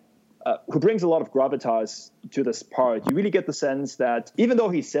guy who brings a lot of gravitas to this part. You really get the sense that even though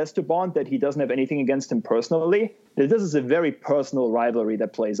he says to Bond that he doesn't have anything against him personally, that this is a very personal rivalry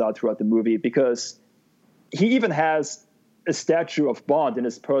that plays out throughout the movie, because he even has a statue of Bond in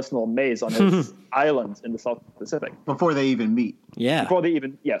his personal maze on his island in the South Pacific. Before they even meet. Yeah.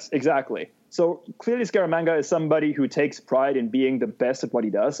 Yes, exactly. So clearly Scaramanga is somebody who takes pride in being the best at what he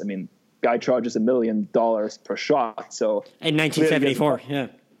does. I mean, guy charges $1 million per shot. So in 1974, yeah.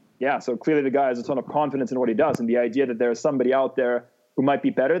 Yeah, so clearly the guy has a ton of confidence in what he does. And the idea that there's somebody out there who might be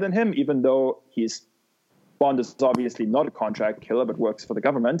better than him, even though Bond is obviously not a contract killer, but works for the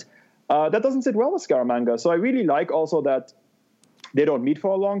government, that doesn't sit well with Scaramanga. So I really like also that they don't meet for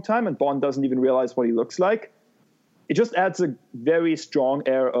a long time and Bond doesn't even realize what he looks like. It just adds a very strong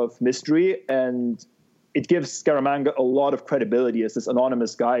air of mystery, and it gives Scaramanga a lot of credibility as this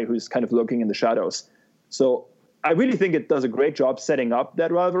anonymous guy who's kind of lurking in the shadows. So I really think it does a great job setting up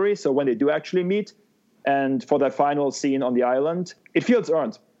that rivalry. So when they do actually meet, and for that final scene on the island, it feels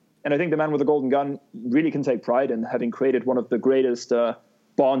earned. And I think The Man with the Golden Gun really can take pride in having created one of the greatest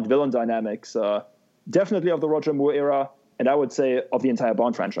Bond villain dynamics, definitely of the Roger Moore era, and I would say of the entire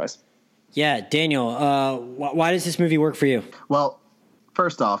Bond franchise. Yeah, Daniel, why does this movie work for you? Well,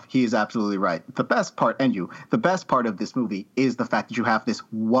 first off, he is absolutely right. The best part of this movie is the fact that you have this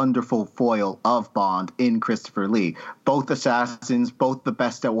wonderful foil of Bond in Christopher Lee. Both assassins, both the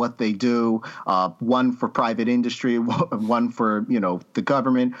best at what they do. One for private industry, one for, the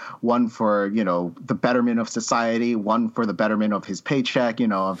government, one for, the betterment of society, one for the betterment of his paycheck,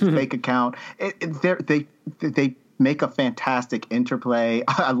 of his bank account. They make a fantastic interplay.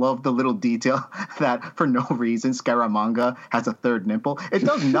 I love the little detail that for no reason Scaramanga has a third nipple. It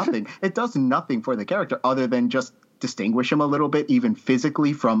does nothing. It does nothing for the character other than just distinguish him a little bit, even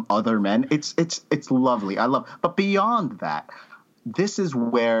physically, from other men. It's lovely. But beyond that, this is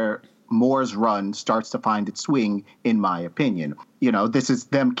where Moore's run starts to find its swing, in my opinion. This is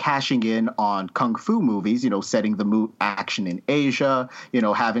them cashing in on kung fu movies, setting the action in Asia,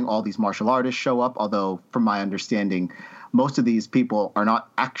 having all these martial artists show up. Although, from my understanding, most of these people are not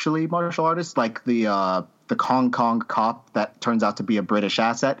actually martial artists, like the Hong Kong cop that turns out to be a British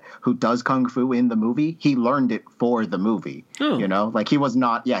asset who does kung fu in the movie. He learned it for the movie. Like he was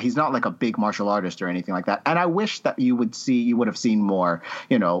not, he's not like a big martial artist or anything like that. And I wish that you would have seen more,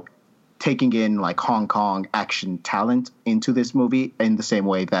 taking in like Hong Kong action talent into this movie in the same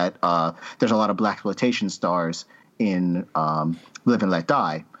way that there's a lot of blaxploitation stars in Live and Let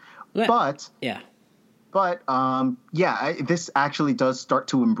Die. This actually does start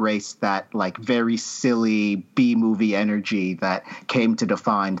to embrace that like very silly B-movie energy that came to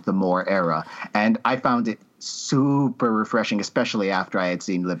define the Moore era. And I found it super refreshing, especially after I had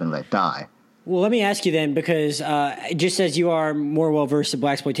seen Live and Let Die. Well, let me ask you then, because just as you are more well-versed in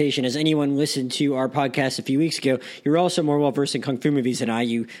blaxploitation, as anyone listened to our podcast a few weeks ago, you're also more well-versed in Kung Fu movies than I.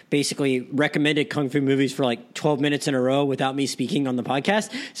 You basically recommended Kung Fu movies for like 12 minutes in a row without me speaking on the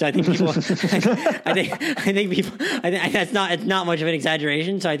podcast. So I think people, that's not much of an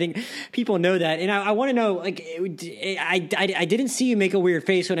exaggeration. So I think people know that. And I want to know, like, I didn't see you make a weird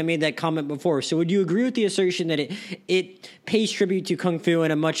face when I made that comment before. So would you agree with the assertion that it pays tribute to Kung Fu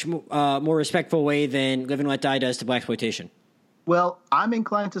in a much more respectful way than Live and Let Die does to blaxploitation? Well, I'm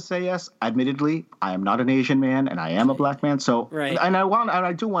inclined to say yes. Admittedly, I am not an Asian man, and I am a black man. So, right. And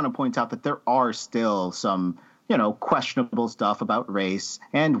I do want to point out that there are still some, questionable stuff about race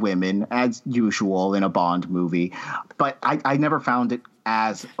and women, as usual in a Bond movie. But I never found it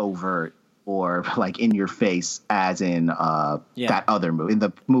as overt or like in your face as in that other movie, in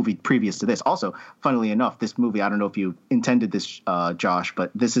the movie previous to this. Also, funnily enough, this movie, I don't know if you intended this, Josh,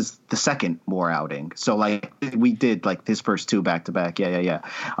 but this is the second Moore outing. So like we did like his first two back to back. Yeah.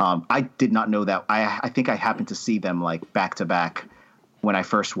 I did not know that. I think I happened to see them like back to back when I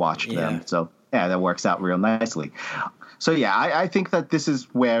first watched them. So yeah, that works out real nicely. So yeah, I think that this is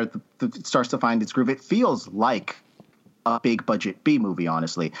where it starts to find its groove. It feels like a big budget B movie,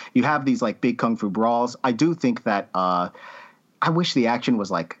 honestly. You have these like big kung fu brawls. I do think that I wish the action was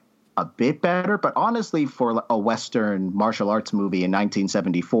like a bit better, but honestly, for a Western martial arts movie in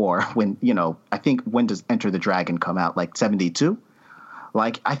 1974, when, I think, when does Enter the Dragon come out? Like 72?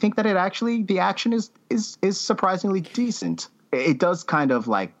 Like, I think that the action is surprisingly decent. It does kind of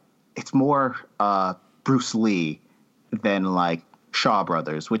like, it's more Bruce Lee than like Shaw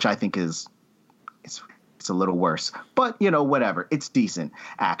Brothers, which I think it's a little worse, but whatever. It's decent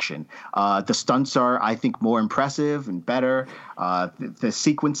action. The stunts are, I think, more impressive and better. The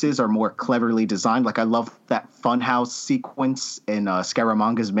sequences are more cleverly designed. Like I love that funhouse sequence in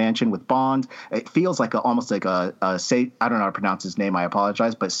Scaramanga's mansion with Bond. It feels like almost like I don't know how to pronounce his name. I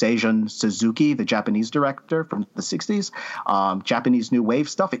apologize, but Seijun Suzuki, the Japanese director from the 60s, Japanese New Wave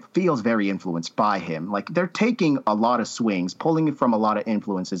stuff. It feels very influenced by him. Like they're taking a lot of swings, pulling from a lot of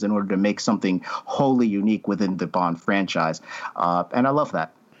influences in order to make something wholly unique within the Bond franchise, and I love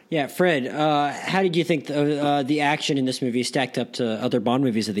that. Yeah, Fred, how did you think the action in this movie stacked up to other Bond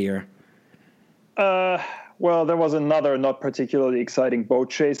movies of the year? Well, there was another not particularly exciting boat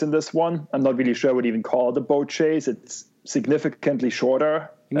chase in this one. I'm not really sure I would even call it a boat chase. It's significantly shorter.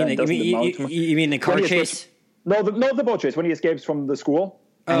 You mean the car chase? No, the boat chase when he escapes from the school.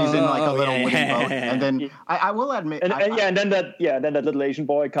 And he's in like a little wooden boat, and then I will admit, then that little Asian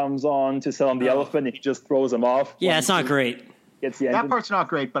boy comes on to sell him the elephant, and he just throws him off. Yeah, it's not great. That part's not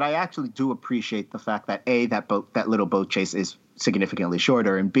great, but I actually do appreciate the fact that A, that little boat chase is significantly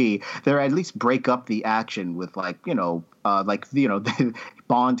shorter, and B, they at least break up the action with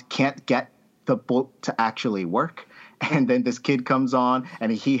Bond can't get the boat to actually work, and then this kid comes on,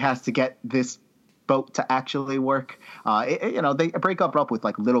 and he has to get this boat to actually work. They break up with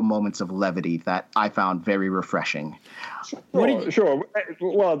like little moments of levity that I found very refreshing. Sure.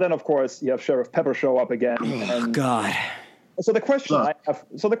 Well, then of course you have Sheriff Pepper show up again. Oh, God. So the question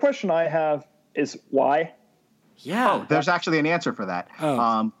I have is why? Yeah. Oh, there's actually an answer for that.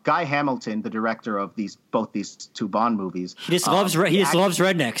 Guy Hamilton, the director of both these two Bond movies, he just loves rednecks. He just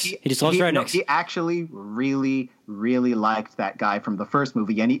loves rednecks. He actually really, really liked that guy from the first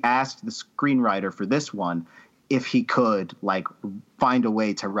movie, and he asked the screenwriter for this one if he could like find a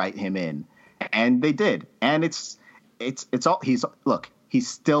way to write him in, and they did. And it's all he's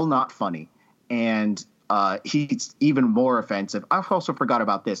still not funny, and he's even more offensive. I also forgot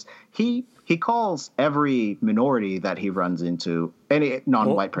about this. He calls every minority that he runs into, any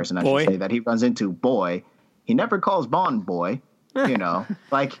non-white person, I should say, that he runs into, boy. He never calls Bond boy,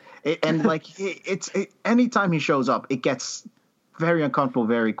 anytime he shows up, it gets very uncomfortable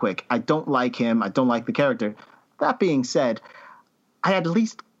very quick. I don't like him. I don't like the character. That being said,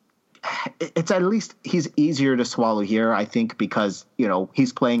 it's at least he's easier to swallow here, I think, because,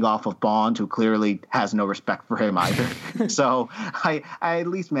 he's playing off of Bond, who clearly has no respect for him either. So I at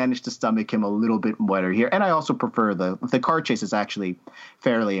least managed to stomach him a little bit better here. And I also prefer the car chase is actually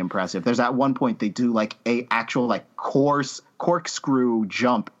fairly impressive. There's at one point they do like a actual like corkscrew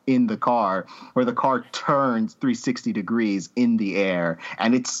jump in the car where the car turns 360 degrees in the air,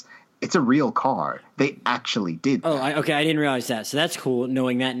 and it's a real car. They actually did that. Okay. I didn't realize that. So that's cool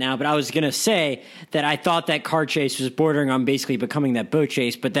knowing that now. But I was going to say that I thought that car chase was bordering on basically becoming that boat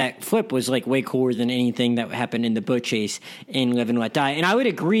chase, but that flip was like way cooler than anything that happened in the boat chase in Live and Let Die. And I would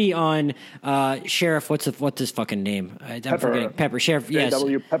agree on Sheriff. What's his fucking name? I'm forgetting. Pepper. Sheriff. Yes.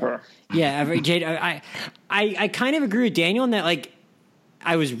 J.W. Pepper. Yeah. I kind of agree with Daniel in that, like,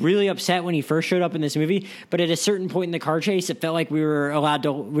 I was really upset when he first showed up in this movie, but at a certain point in the car chase, it felt like we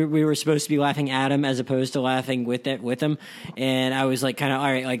were supposed to be laughing at him as opposed to laughing with him. And I was like, kind of,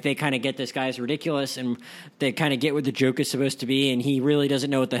 all right, like they kind of get this guy's ridiculous and they kind of get what the joke is supposed to be. And he really doesn't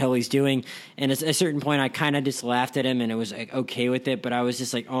know what the hell he's doing. And at a certain point, I kind of just laughed at him and it was like, okay with it. But I was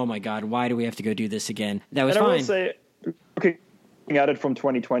just like, oh my God, why do we have to go do this again? That was fine. I will say, okay, at it from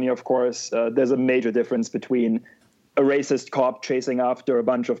 2020, of course, there's a major difference between a racist cop chasing after a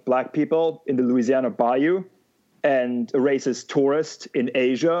bunch of black people in the Louisiana bayou and a racist tourist in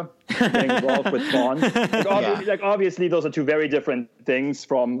Asia getting involved with Bond. Obviously, those are two very different things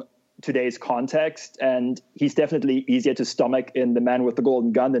from today's context, and he's definitely easier to stomach in The Man with the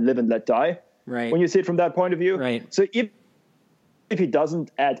Golden Gun than Live and Let Die. Right. When you see it from that point of view. Right. So if he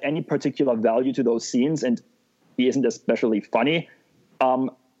doesn't add any particular value to those scenes and he isn't especially funny,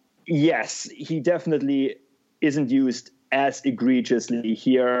 yes, he definitely isn't used as egregiously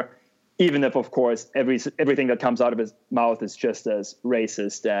here, even if, of course, everything that comes out of his mouth is just as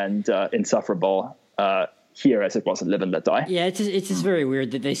racist and insufferable here as it was in Live and Let Die. Yeah, it's just very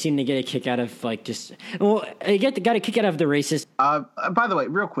weird that they seem to get a kick out of, like, just... Well, they got a kick out of the racist... By the way,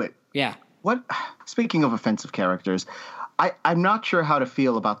 real quick. Yeah. Speaking of offensive characters, I'm not sure how to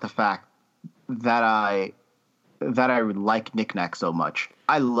feel about the fact that I like Knick Knack so much.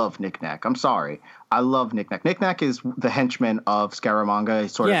 I love Knick Knack. I'm sorry. I love Knick Knack. Knick Knack is the henchman of Scaramanga.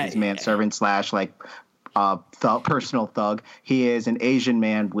 He's sort of his manservant / personal thug. He is an Asian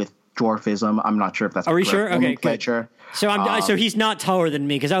man with dwarfism. I'm not sure if that's Are we sure? Okay, good. So so he's not taller than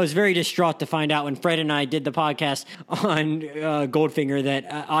me, because I was very distraught to find out when Fred and I did the podcast on Goldfinger that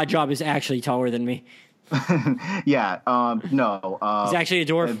Oddjob is actually taller than me. No. He's actually a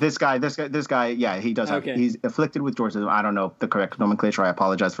dwarf. This guy. Yeah, he does have. Okay. He's afflicted with dwarfism. I don't know the correct nomenclature. I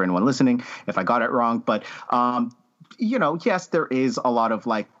apologize for anyone listening if I got it wrong. But yes, there is a lot of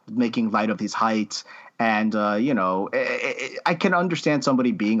like making light of his height. And, I can understand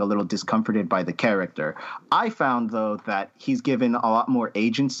somebody being a little discomforted by the character. I found, though, that he's given a lot more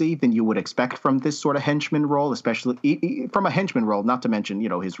agency than you would expect from this sort of henchman role, especially from a henchman role, not to mention,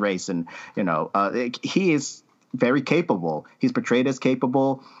 his race. And, he is very capable. He's portrayed as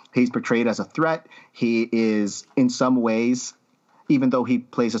capable. He's portrayed as a threat. He is, in some ways, even though he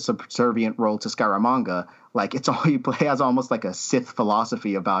plays a subservient role to Scaramanga, like he has almost like a Sith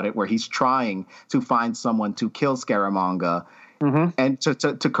philosophy about it, where he's trying to find someone to kill Scaramanga, and to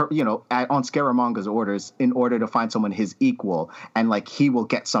on Scaramanga's orders in order to find someone his equal, and like he will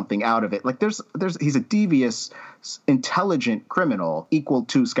get something out of it. Like he's a devious, intelligent criminal equal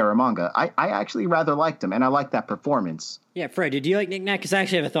to Scaramanga. I actually rather liked him, and I like that performance. Yeah, Fred, did you like Knick Knack? Because I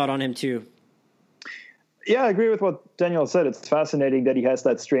actually have a thought on him too. Yeah, I agree with what Daniel said. It's fascinating that he has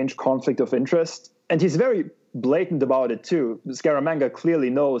that strange conflict of interest. And he's very blatant about it, too. Scaramanga clearly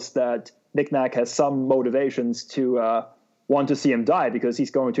knows that Knick Knack has some motivations to want to see him die, because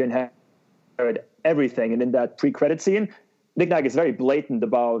he's going to inherit everything. And in that pre-credit scene, Knick Knack is very blatant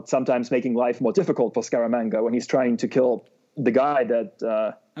about sometimes making life more difficult for Scaramanga when he's trying to kill the guy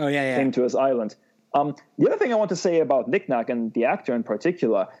that came to his island. The other thing I want to say about Knick Knack and the actor in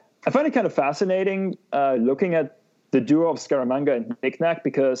particular, I find it kind of fascinating looking at the duo of Scaramanga and Knick Knack,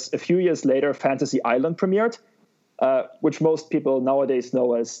 because a few years later, Fantasy Island premiered, which most people nowadays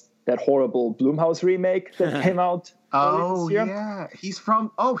know as that horrible Blumhouse remake that came out early this year. Yeah.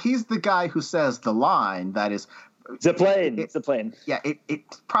 He's the guy who says the line that is... The plane. Yeah, it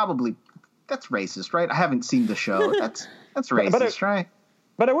probably... That's racist, right? I haven't seen the show. That's racist, right?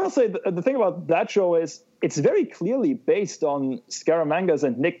 But I will say the thing about that show is it's very clearly based on Scaramanga's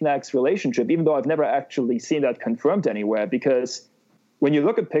and Knick Knack's relationship, even though I've never actually seen that confirmed anywhere. Because when you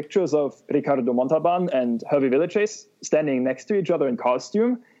look at pictures of Ricardo Montalban and Hervé Villechaize standing next to each other in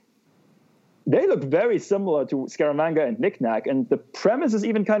costume, they look very similar to Scaramanga and Knick Knack. And the premise is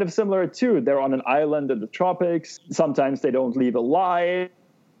even kind of similar, too. They're on an island in the tropics. Sometimes they don't leave alive.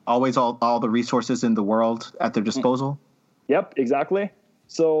 Always all the resources in the world at their disposal. Yep, exactly.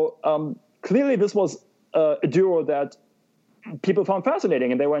 So clearly this was a duo that people found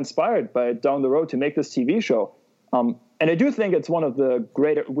fascinating, and they were inspired by it down the road to make this TV show. And I do think it's one of the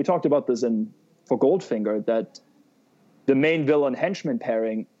greater... We talked about this for Goldfinger, that the main villain henchman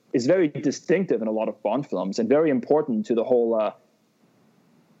pairing is very distinctive in a lot of Bond films and very important to the whole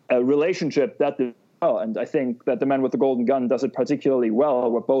relationship that the... And I think that The Man with the Golden Gun does it particularly well,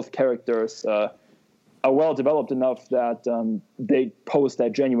 where both characters are well developed enough that they pose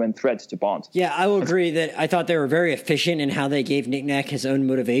that genuine threat to Bond. Yeah, I will agree that I thought they were very efficient in how they gave Knick Knack his own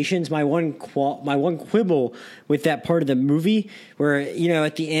motivations. My one quibble with that part of the movie, where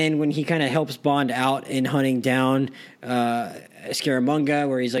at the end when he kind of helps Bond out in hunting down Scaramanga,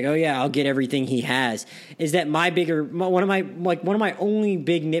 where he's like, "Oh yeah, I'll get everything he has." Is that one of my only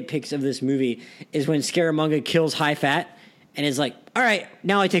big nitpicks of this movie is when Scaramanga kills High Fat and is like, "All right,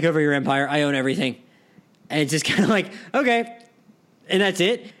 now I take over your empire. I own everything," and it's just kind of like, okay, and that's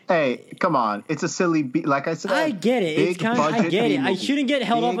it. Hey, come on! It's a silly like I said. I get it. It's kind of, I get it. I shouldn't get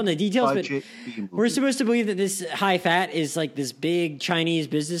held up on the details, but we're supposed to believe that this High Fat is like this big Chinese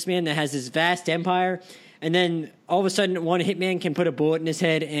businessman that has this vast empire, and then all of a sudden, one hitman can put a bullet in his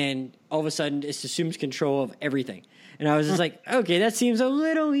head, and all of a sudden, it assumes control of everything. And I was just like, okay, that seems a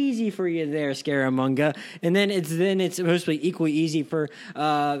little easy for you there, Scaramanga. And then it's supposed to be equally easy for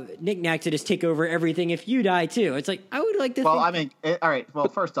Nick Nack to just take over everything if you die too. It's like, I would like to. Well, I mean, all right. Well,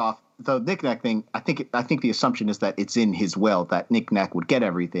 first off, the Nick Nack thing, I think the assumption is that it's in his will that Nick Nack would get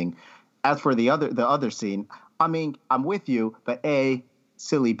everything. As for the other scene, I mean, I'm with you, but A,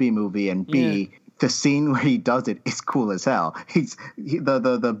 silly B movie, and B, the scene where he does it is cool as hell.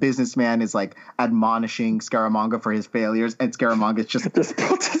 The businessman is like admonishing Scaramanga for his failures, and Scaramanga's just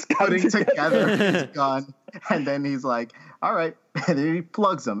putting together his gun, and then he's like, "All right," and then he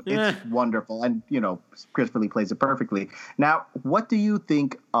plugs him. It's wonderful, and Christopher Lee plays it perfectly. Now, what do you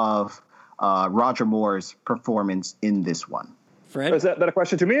think of Roger Moore's performance in this one? Fred? Is that a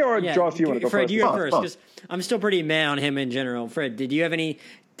question to me, or Josh, you want to go Fred, first? you go first, because I'm still pretty mad on him in general. Fred, did you have any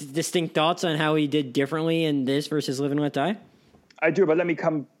distinct thoughts on how he did differently in this versus Live and Let Die? I do, but let me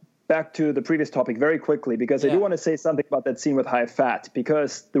come back to the previous topic very quickly, because I do want to say something about that scene with High Fat,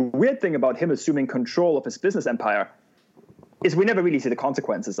 because the weird thing about him assuming control of his business empire is we never really see the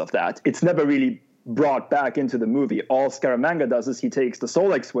consequences of that. It's never really brought back into the movie. All Scaramanga does is he takes the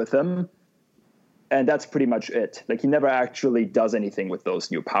Solex with him, and that's pretty much it. Like, he never actually does anything with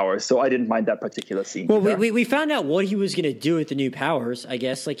those new powers. So I didn't mind that particular scene. Well, we found out what he was going to do with the new powers, I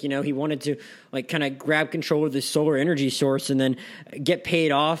guess. Like, he wanted to kind of grab control of the solar energy source and then get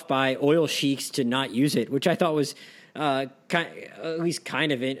paid off by oil sheiks to not use it, which I thought was at least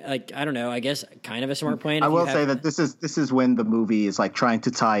kind of it. Like, I don't know, I guess kind of a smart plan. I will say that this is when the movie is like trying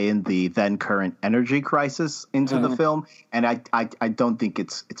to tie in the then current energy crisis into the film, and I don't think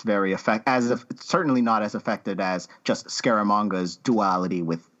it's very it's certainly not as affected as just Scaramanga's duality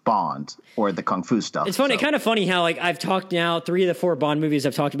with Bond or the Kung Fu stuff. It's funny, kind of funny how I've talked now 3 of the 4 Bond movies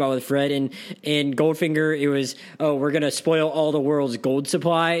I've talked about with Fred, and in Goldfinger it was, we're gonna spoil all the world's gold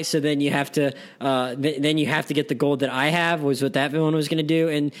supply, so then you have to get the gold that I have, was what that villain was gonna do.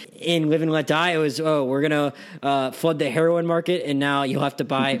 And in Live and Let Die it was, we're gonna flood the heroin market, and now you'll have to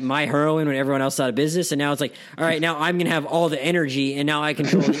buy my heroin when everyone else is out of business. And now it's like, all right, now I'm gonna have all the energy, and now I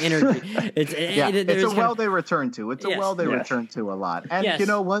control the energy. It's a well they return to. It's a well they return to a lot. And you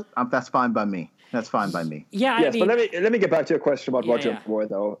know what? That's fine by me. That's fine by me. Yeah, yes, but let me get back to your question about Roger Moore,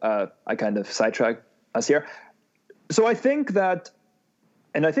 though. I kind of sidetracked us here. So I think that,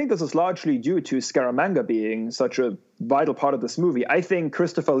 and I think this is largely due to Scaramanga being such a vital part of this movie. I think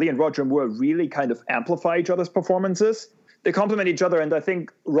Christopher Lee and Roger Moore really kind of amplify each other's performances. They complement each other, and I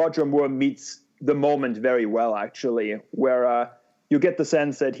think Roger Moore meets the moment very well, actually, where you get the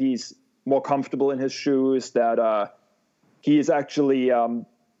sense that he's more comfortable in his shoes, that he is actually...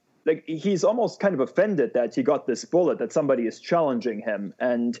 like, he's almost kind of offended that he got this bullet, that somebody is challenging him.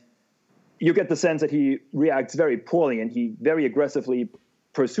 And you get the sense that he reacts very poorly, and he very aggressively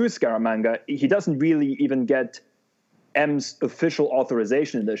pursues Scaramanga. He doesn't really even get M's official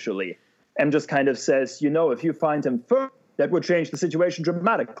authorization initially. M just kind of says, if you find him first, that would change the situation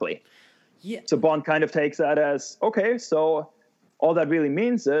dramatically. Yeah. So Bond kind of takes that as, okay, so all that really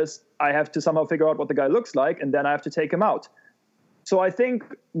means is I have to somehow figure out what the guy looks like, and then I have to take him out. So I think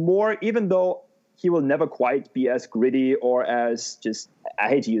Moore, even though he will never quite be as gritty or as just, I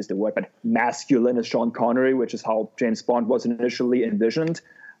hate to use the word, but masculine as Sean Connery, which is how James Bond was initially envisioned,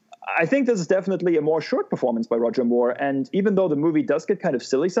 I think this is definitely a more short performance by Roger Moore. And even though the movie does get kind of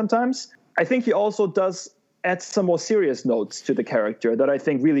silly sometimes, I think he also does add some more serious notes to the character that I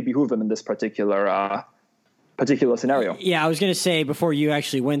think really behoove him in this particular scenario. Yeah, I was going to say before you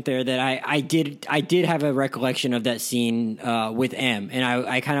actually went there that I did have a recollection of that scene with M, and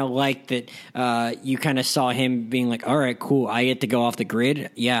I kind of liked that you kind of saw him being like, all right, cool, I get to go off the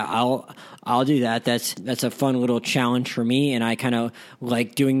grid. Yeah, I'll do that. That's a fun little challenge for me, and I kind of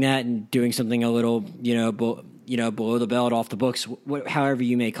like doing that and doing something a little, below the belt, off the books, however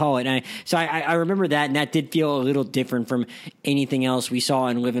you may call it. And I remember that, and that did feel a little different from anything else we saw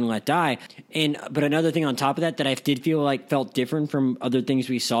in Live and Let Die. But another thing on top of that I did feel like felt different from other things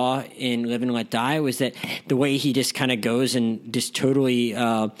we saw in Live and Let Die was that the way he just kind of goes and just totally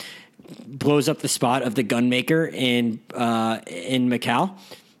blows up the spot of the gunmaker in Macau.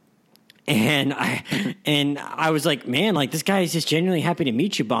 And I was like, man, like this guy is just genuinely happy to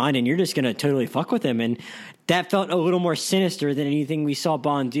meet you, Bond, and you're just gonna totally fuck with him. And that felt a little more sinister than anything we saw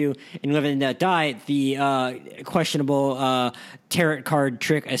Bond do in Live and Let Die. The questionable tarot card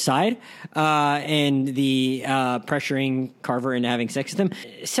trick aside, and the pressuring Carver into having sex with him,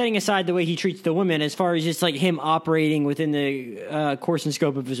 setting aside the way he treats the woman, as far as just like him operating within the course and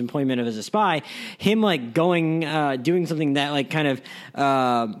scope of his employment as a spy, him like going doing something that like kind of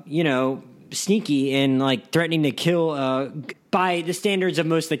sneaky and like threatening to kill by the standards of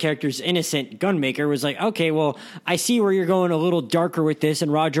most of the characters innocent gunmaker was like, okay, well, I see where you're going a little darker with this,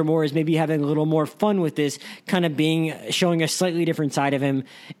 and Roger Moore is maybe having a little more fun with this, kind of showing a slightly different side of him.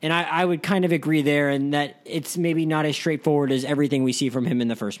 And I would kind of agree there, and that it's maybe not as straightforward as everything we see from him in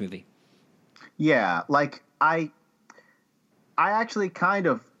the first movie. Yeah, like I actually kind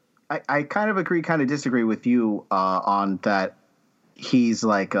of agree, kind of disagree with you on that. He's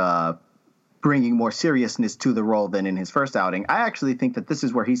like bringing more seriousness to the role than in his first outing. I actually think that this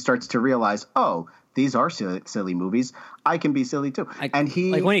is where he starts to realize, oh, these are silly movies. I can be silly too. And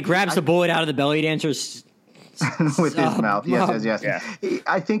he, like when he grabs the bullet out of the belly dancer's with his mouth. Yes. Yeah.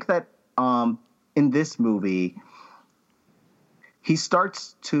 I think that in this movie, he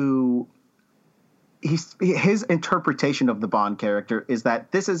starts to. His interpretation of the Bond character is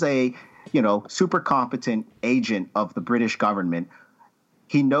that this is a super competent agent of the British government.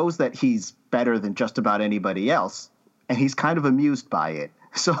 He knows that he's better than just about anybody else, and he's kind of amused by it.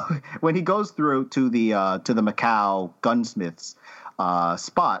 So when he goes through to the Macau gunsmith's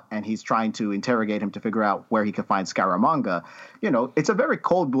spot, and he's trying to interrogate him to figure out where he could find Scaramanga, it's a very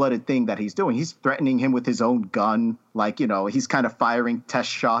cold-blooded thing that he's doing. He's threatening him with his own gun, like, he's kind of firing test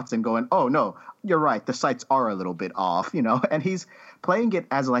shots and going, oh, no, you're right, the sights are a little bit off, and he's playing it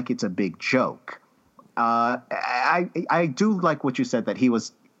as like it's a big joke. I do like what you said, that he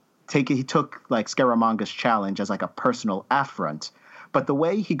took like Scaramanga's challenge as like a personal affront, but the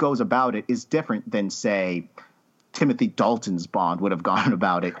way he goes about it is different than, say, Timothy Dalton's Bond would have gone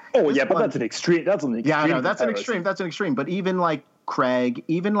about it. Oh yeah, but that's an extreme. Yeah, I know that's an extreme. But even like Craig,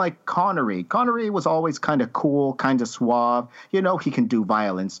 even like Connery was always kind of cool, kind of suave. He can do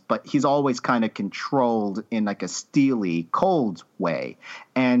violence, but he's always kind of controlled in like a steely, cold way.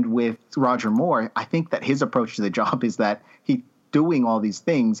 And with Roger Moore, I think that his approach to the job is that he's doing all these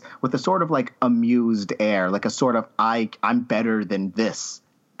things with a sort of like amused air, like a sort of I'm better than this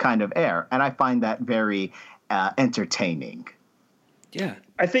kind of air. And I find that very entertaining. Yeah,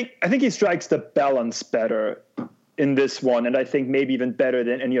 I think he strikes the balance better in this one, and I think maybe even better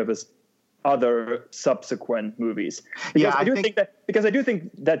than any of his other subsequent movies. Because I do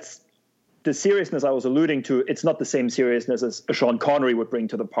think that's the seriousness I was alluding to. It's not the same seriousness as Sean Connery would bring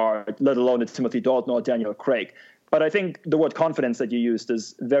to the part, let alone it's Timothy Dalton or Daniel Craig. But I think the word confidence that you used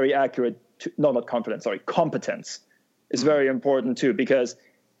is very accurate. Competence is very important too, because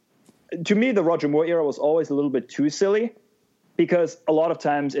to me, the Roger Moore era was always a little bit too silly, because a lot of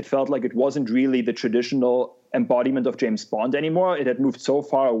times it felt like it wasn't really the traditional embodiment of James Bond anymore. It had moved so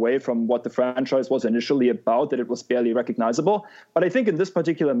far away from what the franchise was initially about that it was barely recognizable. But I think in this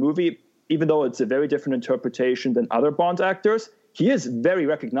particular movie, even though it's a very different interpretation than other Bond actors, he is very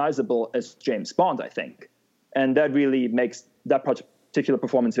recognizable as James Bond, I think. And that really makes that particular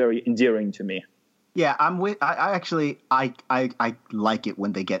performance very endearing to me. Yeah, I like it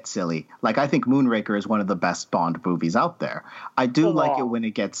when they get silly. Like, I think Moonraker is one of the best Bond movies out there. I do like it when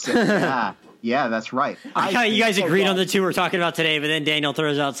it gets silly. Yeah, that's right. You guys agreed on the two we're talking about today, but then Daniel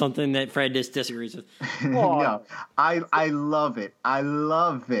throws out something that Fred just disagrees with. No, I love it. I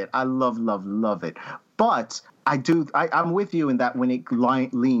love it. I love it. But I'm with you in that when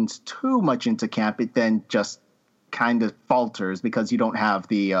it leans too much into camp, it then just kind of falters, because you don't have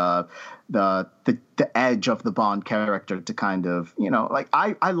the edge of the Bond character to kind of, like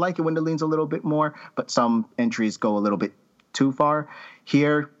I like it when it leans a little bit more, but some entries go a little bit too far.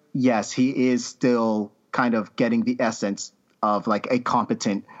 Here, yes, he is still kind of getting the essence of like a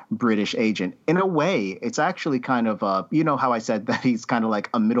competent British agent. In a way, it's actually kind of how I said that he's kind of like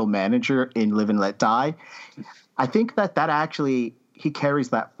a middle manager in Live and Let Die. I think that actually he carries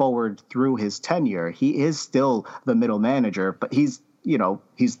that forward through his tenure. He is still the middle manager, but he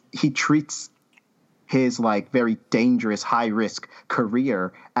treats his like very dangerous, high risk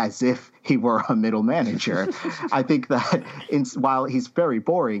career as if he were a middle manager. I think that while he's very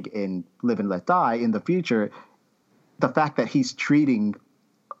boring in Live and Let Die, in the future, the fact that he's treating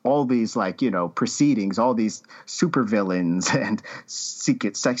all these proceedings, all these supervillains and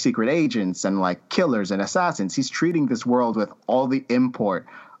secret agents and like killers and assassins, he's treating this world with all the import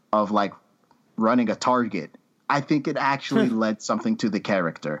of like running a Target. I think it actually led something to the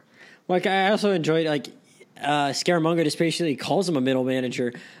character. Like I also enjoyed Scaramanga just basically calls him a middle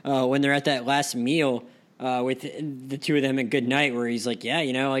manager when they're at that last meal with the two of them at Good Night, where he's like, yeah,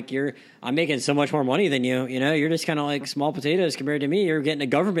 like I'm making so much more money than you, you're just kind of like small potatoes compared to me. You're getting a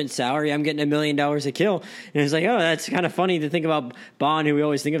government salary. I'm getting $1 million a kill. And it's like, oh, that's kind of funny to think about Bond, who we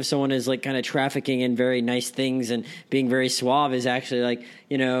always think of someone as like kind of trafficking in very nice things and being very suave, is actually like,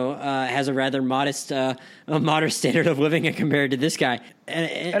 has a rather modest standard of living compared to this guy.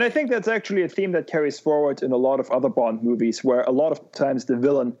 And I think that's actually a theme that carries forward in a lot of other Bond movies, where a lot of times the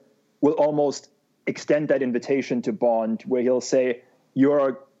villain will almost extend that invitation to Bond, where he'll say,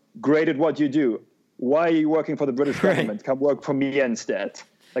 you're great at what you do. Why are you working for the British government? Right. Come work for me instead.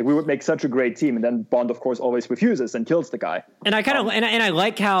 Like, we would make such a great team. And then Bond, of course, always refuses and kills the guy. And I kind of and I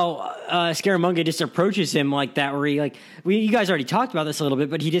like how Scaramanga just approaches him like that, where he you guys already talked about this a little bit,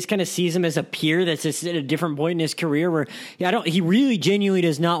 but he just kind of sees him as a peer that's just at a different point in his career where he really genuinely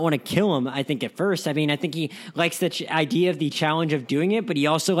does not want to kill him. I think at first, I think he likes the idea of the challenge of doing it, but he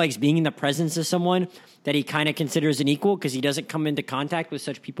also likes being in the presence of someone that he kind of considers an equal, because he doesn't come into contact with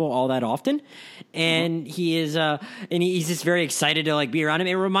such people all that often. And he is, and he's just very excited to like be around him.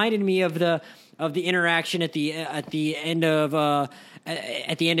 It reminded me of the interaction at the end of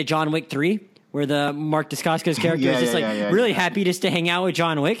John Wick 3, where the Mark Dacascos character is just really happy just to hang out with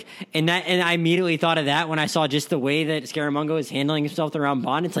John Wick. And I immediately thought of that when I saw just the way that Scaramanga is handling himself around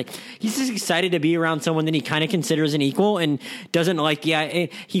Bond. It's like, he's just excited to be around someone that he kind of considers an equal, and doesn't like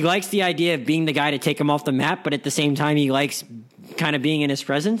he likes the idea of being the guy to take him off the map, but at the same time, he likes kind of being in his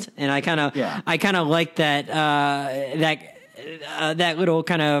presence. And I kind of like that, that little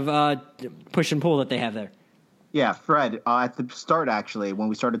kind of push and pull that they have there. Yeah, Fred, at the start, actually, when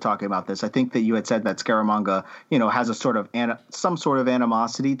we started talking about this, I think that you had said that Scaramanga, has a sort of some sort of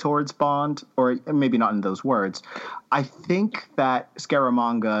animosity towards Bond, or maybe not in those words. I think that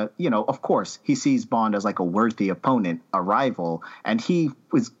Scaramanga, of course, he sees Bond as like a worthy opponent, a rival, and he'll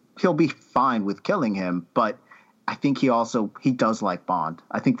be fine with killing him. But I think he does like Bond.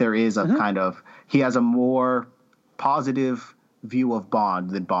 I think there is a he has a more positive view of Bond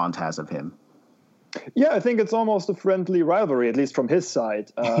than Bond has of him. Yeah, I think it's almost a friendly rivalry, at least from his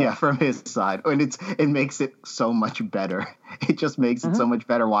side. From his side. And it makes it so much better. It just makes it so much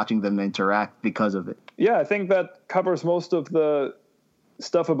better watching them interact because of it. Yeah, I think that covers most of the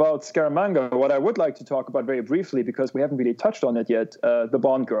stuff about Scaramanga. What I would like to talk about very briefly, because we haven't really touched on it yet, the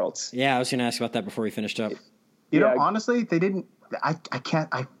Bond girls. Yeah, I was going to ask about that before we finished up. Honestly, they didn't...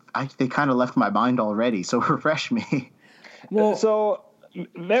 they kind of left my mind already, so refresh me. Well, so...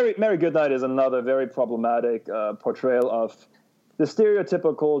 Mary Goodnight is another very problematic portrayal of the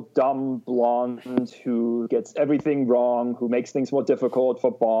stereotypical dumb blonde who gets everything wrong, who makes things more difficult for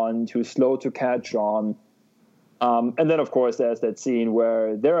Bond, who's slow to catch on. And then, of course, there's that scene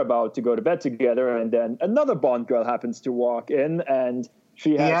where they're about to go to bed together, and then another Bond girl happens to walk in, and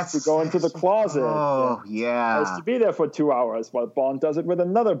she has to go into the closet. Oh, yeah. Has to be there for 2 hours, while Bond does it with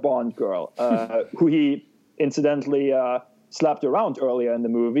another Bond girl, who he incidentally... slapped around earlier in the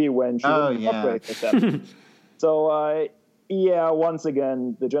movie when she wouldn't cooperate with them. So, once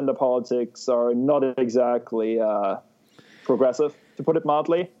again, the gender politics are not exactly progressive, to put it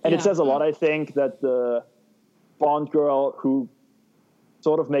mildly. And it says a lot, I think, that the Bond girl who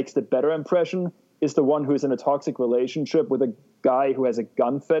sort of makes the better impression is the one who's in a toxic relationship with a guy who has a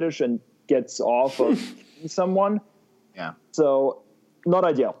gun fetish and gets off of someone. Yeah. So... not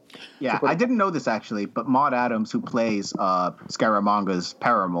ideal. Yeah, I didn't know this actually, but Maud Adams, who plays Scaramanga's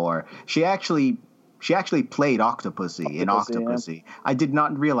paramour, she actually played Octopussy in Octopussy. Yeah. I did not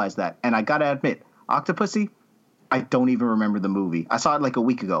realize that, and I gotta admit, Octopussy, I don't even remember the movie. I saw it like a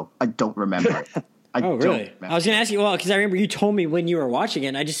week ago. I don't remember it. Really? I was going to ask you, because I remember you told me when you were watching it,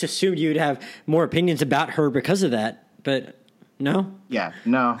 and I just assumed you'd have more opinions about her because of that, but no? Yeah,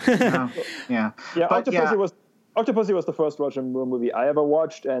 no. Yeah. Yeah, but Octopussy was the first Roger Moore movie I ever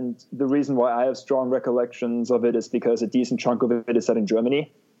watched, and the reason why I have strong recollections of it is because a decent chunk of it is set in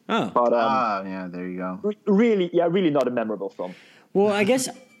Germany. Oh. But, there you go. Really not a memorable film. Well, I guess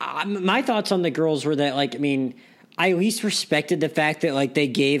my thoughts on the girls were that, I at least respected the fact that, they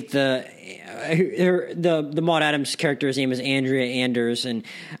gave the Maud Adams character's name is Andrea Anders, and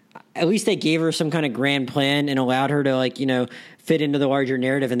at least they gave her some kind of grand plan and allowed her to, fit into the larger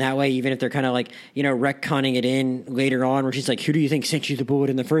narrative. And that way, even if they're kind of retconning it in later on, where she's like, who do you think sent you the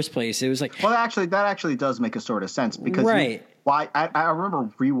bullet in the first place? It was like, well, that actually does make a sort of sense, because I remember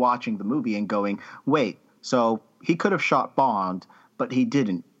rewatching the movie and going, wait, so he could have shot Bond, but he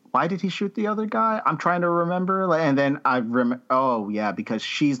didn't. why did he shoot the other guy? I'm trying to remember. And then I remember, oh, yeah, because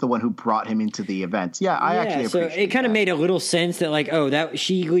she's the one who brought him into the events. Yeah, I actually appreciate so it kind of made a little sense that, like, oh, that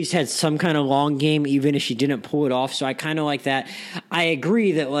she at least had some kind of long game, even if she didn't pull it off. So I kind of like that. I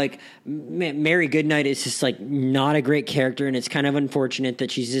agree that, like, Mary Goodnight is just, like, not a great character, and it's kind of unfortunate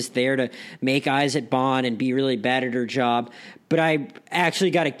that she's just there to make eyes at Bond and be really bad at her job. But I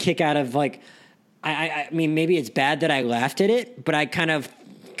actually got a kick out of, like, I mean, maybe it's bad that I laughed at it, but I kind of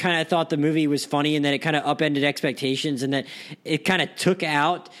thought the movie was funny and that it kind of upended expectations and that it kind of took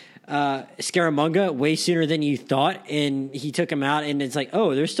out Scaramanga way sooner than you thought. And he took him out, and it's like,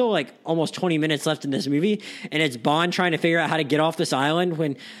 oh, there's still like almost 20 minutes left in this movie. And it's Bond trying to figure out how to get off this island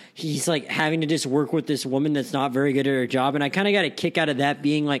when he's like having to just work with this woman that's not very good at her job. And I kind of got a kick out of that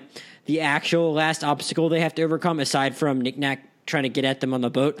being like the actual last obstacle they have to overcome, aside from Knick-Knack trying to get at them on the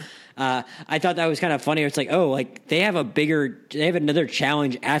boat. I thought that was kind of funny. It's like, oh, like they have another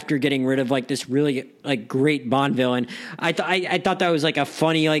challenge after getting rid of like this really like great Bond villain. I thought that was like a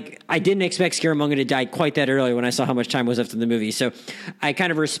funny, like I didn't expect Scaramanga to die quite that early when I saw how much time was left in the movie. So I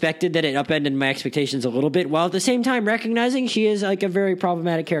kind of respected that it upended my expectations a little bit, while at the same time recognizing she is like a very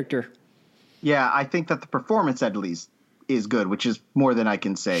problematic character. Yeah, I think that the performance at least is good, which is more than I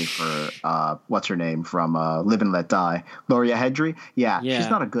can say for what's her name from Live and Let Die, Gloria Hedry. Yeah, she's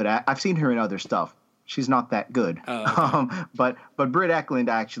not a good I've seen her in other stuff. She's not that good. Oh, okay. But Britt Eklund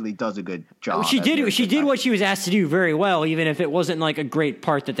actually does a good job. She did what she was asked to do very well, even if it wasn't like a great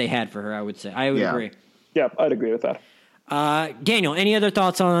part that they had for her. I would agree. Yeah, I'd agree with that. Daniel, any other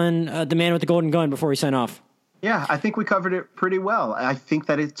thoughts on The Man with the Golden Gun before we sign off? Yeah, I think we covered it pretty well. I think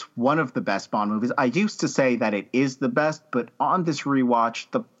that it's one of the best Bond movies. I used to say that it is the best, but on this rewatch,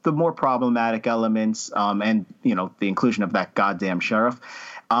 the more problematic elements and, you know, the inclusion of that goddamn sheriff,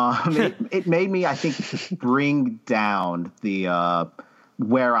 it made me, I think, bring down the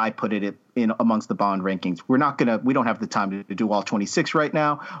where I put it in amongst the Bond rankings. We don't have the time to do all 26 right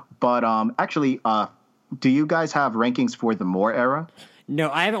now, but actually, do you guys have rankings for the Moore era? No,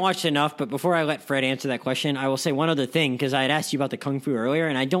 I haven't watched enough, but before I let Fred answer that question, I will say one other thing, because I had asked you about the Kung Fu earlier,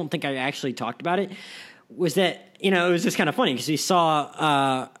 and I don't think I actually talked about it, was that, you know, it was just kind of funny, because we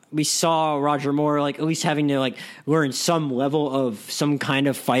saw Roger Moore, like, at least having to, like, learn some level of some kind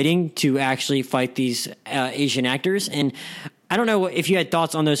of fighting to actually fight these Asian actors, and I don't know if you had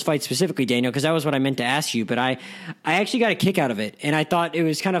thoughts on those fights specifically, Daniel, because that was what I meant to ask you, but I actually got a kick out of it, and I thought it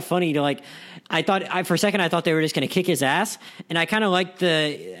was kind of funny to, like, for a second I thought they were just going to kick his ass, and I kind of liked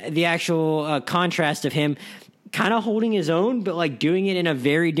the actual contrast of him kind of holding his own, but like doing it in a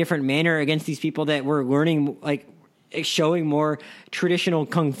very different manner against these people that were learning, like showing more traditional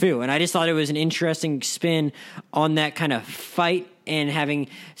kung fu. And I just thought it was an interesting spin on that kind of fight, and having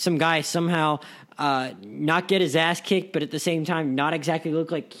some guy somehow not get his ass kicked, but at the same time not exactly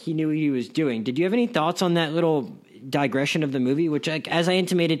look like he knew what he was doing. Did you have any thoughts on that little digression of the movie, which, as I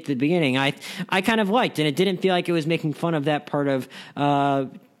intimated at the beginning, I kind of liked, and it didn't feel like it was making fun of that part of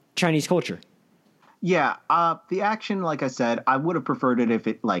Chinese culture? Yeah, the action, like I said, I would have preferred it if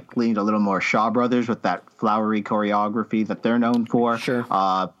it like leaned a little more Shaw Brothers with that flowery choreography that they're known for. Sure.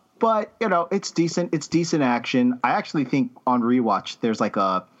 But you know, it's decent. It's decent action. I actually think on rewatch, there's like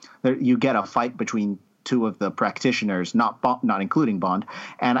you get a fight between two of the practitioners, not including Bond,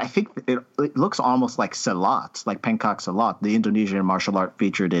 and I think it looks almost like Silat, like Pencak Silat, the Indonesian martial art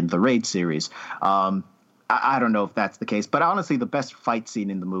featured in the Raid series. I don't know if that's the case, but honestly, the best fight scene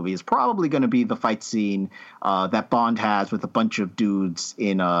in the movie is probably going to be the fight scene that Bond has with a bunch of dudes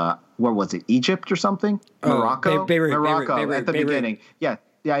in where was it, Egypt or something? Morocco? Morocco at the beginning.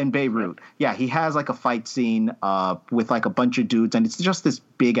 Yeah, in Beirut. Yeah, he has like a fight scene with like a bunch of dudes, and it's just this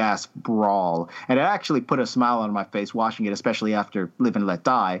big ass brawl. And it actually put a smile on my face watching it, especially after Live and Let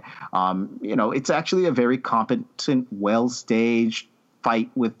Die. You know, it's actually a very competent, well staged fight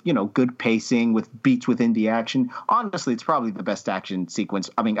with, you know, good pacing, with beats within the action. Honestly, it's probably the best action sequence,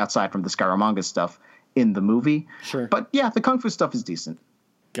 I mean, aside from the Scaramanga stuff in the movie. Sure. But yeah, the Kung Fu stuff is decent.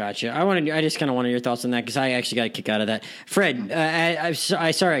 Gotcha. I just kind of wanted your thoughts on that, because I actually got a kick out of that. Fred,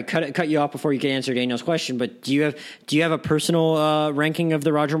 sorry I cut you off before you could answer Daniel's question, but do you have a personal ranking of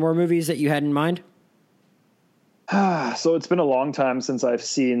the Roger Moore movies that you had in mind? So it's been a long time since I've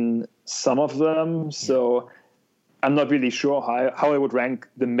seen some of them, so I'm not really sure how I would rank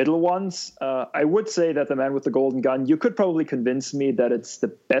the middle ones. I would say that The Man with the Golden Gun, you could probably convince me that it's the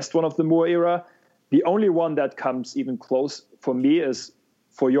best one of the Moore era. The only one that comes even close for me is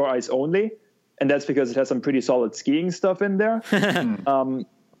For Your Eyes Only, and that's because it has some pretty solid skiing stuff in there,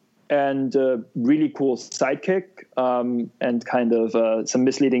 and really cool sidekick, and kind of some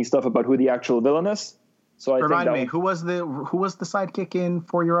misleading stuff about who the actual villain is. So I Remind me, think who was the sidekick in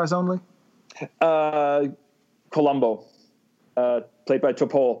For Your Eyes Only? Columbo, played by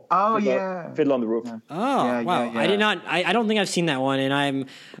Topol. Oh, yeah. Fiddler on the Roof. Yeah. Oh, Yeah, wow. yeah, yeah. I did not. I don't think I've seen that one, and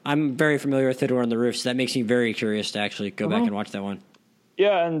I'm very familiar with Fiddler on the Roof, so that makes me very curious to actually go back and watch that one.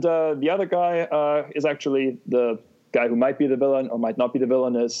 Yeah, and the other guy is actually the guy who might be the villain or might not be the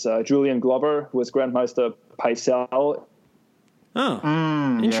villain is Julian Glover, who is Grandmaster Pycelle.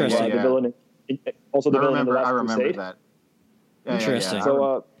 Oh, interesting. The villain, also the villain in the Last Crusade. That. Interesting.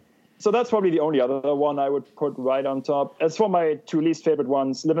 Yeah. So that's probably the only other one I would put right on top. As for my two least favorite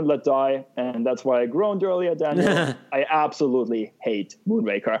ones, Live and Let Die, and that's why I groaned earlier, Daniel. I absolutely hate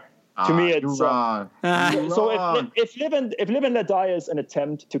Moonraker. To me, it's wrong. so if Live and Let Die is an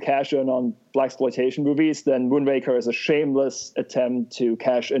attempt to cash in on blaxploitation movies, then Moonraker is a shameless attempt to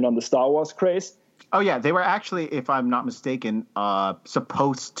cash in on the Star Wars craze. Oh yeah, they were actually, if I'm not mistaken,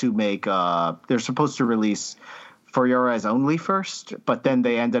 supposed to make. They're supposed to release For Your Eyes Only first, but then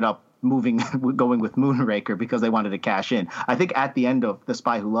they ended up going with Moonraker because they wanted to cash in. I think at the end of The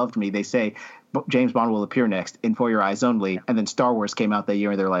Spy Who Loved Me, they say James Bond will appear next in For Your Eyes Only, and then Star Wars came out that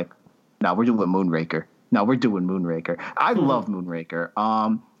year, and they're like, "No, we're doing Moonraker. No, we're doing Moonraker." I love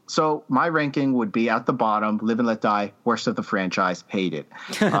Moonraker. So my ranking would be at the bottom: Live and Let Die, worst of the franchise, hate it.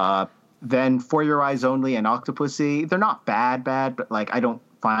 Then For Your Eyes Only and Octopussy, they're not bad, but like I don't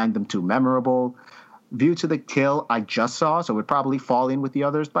find them too memorable. View to the Kill, I just saw, so it would probably fall in with the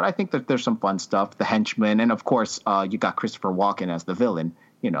others, but I think that there's some fun stuff. The Henchman, and of course, you got Christopher Walken as the villain.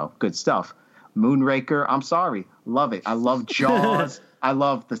 Good stuff. Moonraker, I'm sorry, love it. I love Jaws. I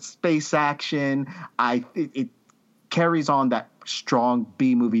love the space action. It carries on that strong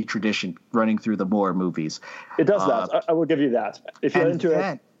B-movie tradition running through the Moore movies. It does that. I will give you that. If you're into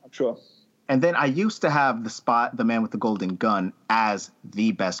it, I'm sure. And then I used to have The Man with the Golden Gun as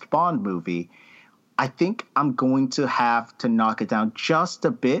the best Bond movie. I think I'm going to have to knock it down just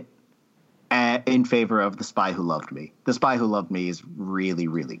a bit in favor of The Spy Who Loved Me. The Spy Who Loved Me is really,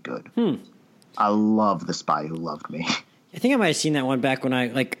 really good. I love The Spy Who Loved Me. I think I might have seen that one back when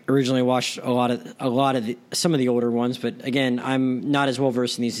I originally watched a lot of some of the older ones, but again, I'm not as well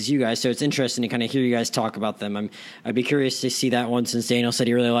versed in these as you guys, so it's interesting to kind of hear you guys talk about them. I'd be curious to see that one since Daniel said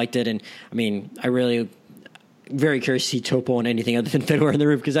he really liked it, and I mean, very curious to see Topo in anything other than Fiddler on the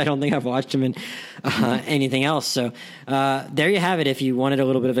Roof because I don't think I've watched him in anything else. So there you have it. If you wanted a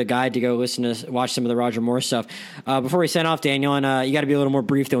little bit of a guide to go watch some of the Roger Moore stuff. Before we sign off, Daniel, and you got to be a little more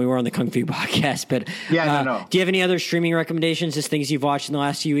brief than we were on the Kung Fu podcast. But no. Do you have any other streaming recommendations? Just things you've watched in the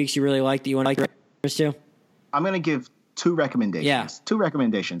last few weeks you really like that you want to like to? I'm going to give two recommendations. Yeah. Two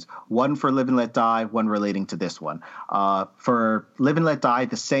recommendations. One for Live and Let Die, one relating to this one. For Live and Let Die,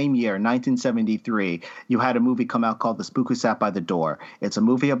 the same year, 1973, you had a movie come out called The Spook Who Sat by the Door. It's a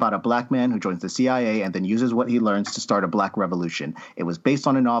movie about a black man who joins the CIA and then uses what he learns to start a black revolution. It was based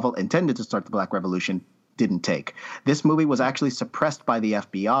on a novel intended to start the black revolution. Didn't take. This movie was actually suppressed by the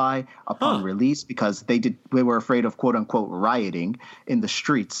FBI upon release because they were afraid of quote unquote rioting in the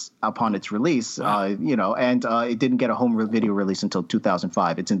streets upon its release. And it didn't get a home video release until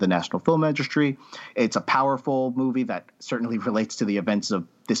 2005. It's in the National Film Registry. It's a powerful movie that certainly relates to the events of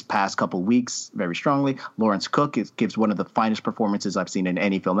this past couple weeks very strongly. Lawrence Cook gives one of the finest performances I've seen in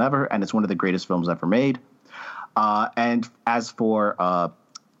any film ever, and it's one of the greatest films ever made. And as for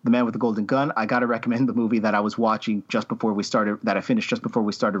The Man with the Golden Gun, I got to recommend the movie that I was watching that I finished just before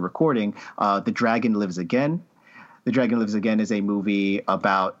we started recording, The Dragon Lives Again. The Dragon Lives Again is a movie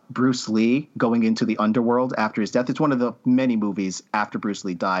about Bruce Lee going into the underworld after his death. It's one of the many movies after Bruce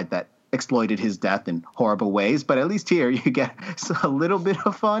Lee died that exploited his death in horrible ways, but at least here you get a little bit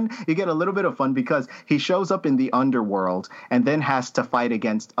of fun. You get a little bit of fun because he shows up in the underworld and then has to fight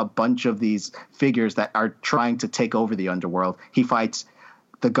against a bunch of these figures that are trying to take over the underworld. He fights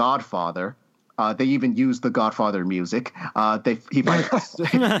The Godfather. They even use The Godfather music. He fights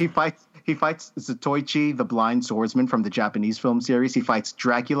Zatoichi, the blind swordsman from the Japanese film series. He fights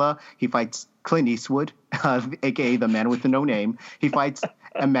Dracula. He fights Clint Eastwood, aka the man with the no name. He fights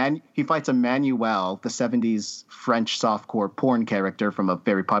Emmanuel, the 70s French softcore porn character from a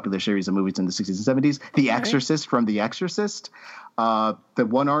very popular series of movies in the 60s and 70s. The Exorcist from The Exorcist. The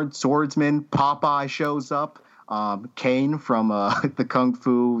one-armed swordsman Popeye shows up. Kane from the Kung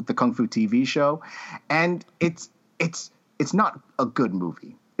Fu TV show, and it's not a good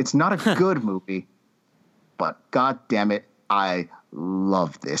movie. It's not a good movie, but God damn it, I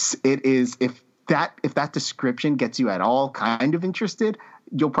love this. It is if that description gets you at all kind of interested,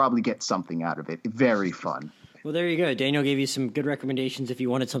 you'll probably get something out of it. Very fun. Well, there you go. Daniel gave you some good recommendations if you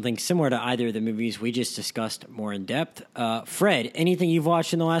wanted something similar to either of the movies we just discussed more in depth. Fred, anything you've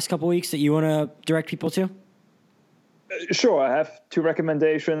watched in the last couple of weeks that you want to direct people to? Sure, I have two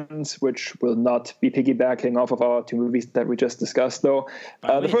recommendations, which will not be piggybacking off of our two movies that we just discussed, though.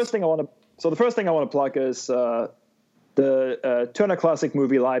 The first thing I want to plug is the Turner Classic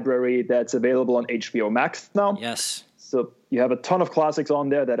Movie Library that's available on HBO Max now. Yes. So you have a ton of classics on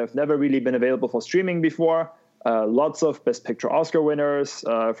there that have never really been available for streaming before. Lots of Best Picture Oscar winners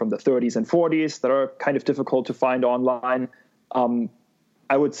from the 30s and 40s that are kind of difficult to find online.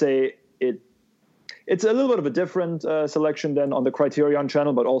 I would say it's a little bit of a different selection than on the Criterion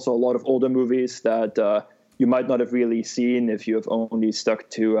channel, but also a lot of older movies that you might not have really seen if you have only stuck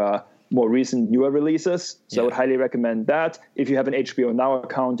to more recent, newer releases. So I would highly recommend that. If you have an HBO Now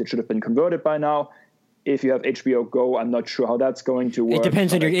account, it should have been converted by now. If you have HBO Go, I'm not sure how that's going to work. It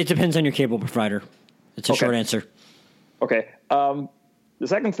depends on your cable provider. It's a short answer. Okay. The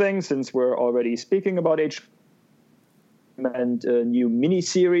second thing, since we're already speaking about HBO, and a new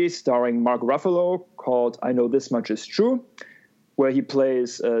miniseries starring Mark Ruffalo called I Know This Much Is True, where he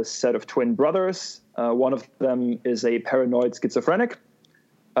plays a set of twin brothers. One of them is a paranoid schizophrenic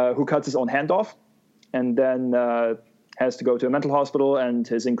who cuts his own hand off and then has to go to a mental hospital, and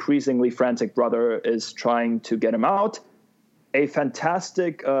his increasingly frantic brother is trying to get him out. A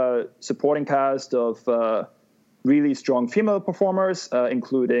fantastic supporting cast of really strong female performers,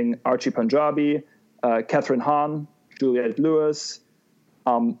 including Archie Panjabi, Catherine Hahn, Juliette Lewis,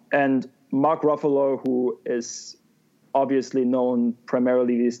 and Mark Ruffalo, who is obviously known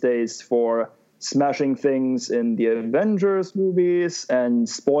primarily these days for smashing things in the Avengers movies and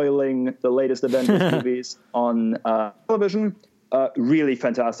spoiling the latest Avengers movies on television. Really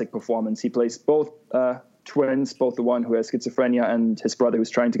fantastic performance. He plays both twins, both the one who has schizophrenia and his brother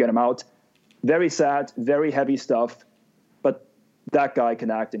who's trying to get him out. Very sad, very heavy stuff, but that guy can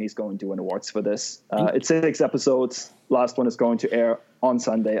act, and he's going to win awards for this. It's 6 episodes. Last one is going to air on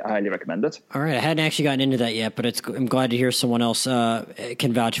Sunday. I highly recommend it. All right. I hadn't actually gotten into that yet, but I'm glad to hear someone else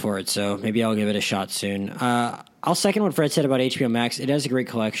can vouch for it. So maybe I'll give it a shot soon. I'll second what Fred said about HBO Max. It has a great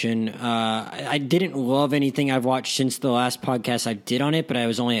collection. I didn't love anything I've watched since the last podcast I did on it, but I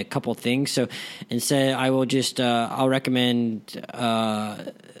was only a couple things. So instead, I will just I'll recommend.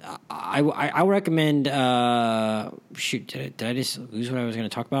 I'll recommend. Shoot, did I just lose what I was going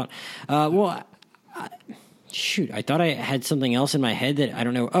to talk about? Shoot, I thought I had something else in my head that I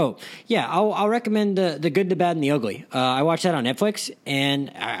don't know. Oh, yeah, I'll recommend the Good, the Bad, and the Ugly. I watched that on Netflix, and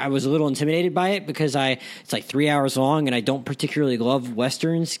I was a little intimidated by it because it's like 3 hours long, and I don't particularly love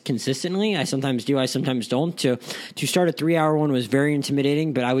Westerns consistently. I sometimes do, I sometimes don't. To start a 3 hour one was very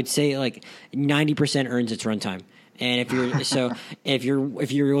intimidating, but I would say like 90% earns its runtime. And if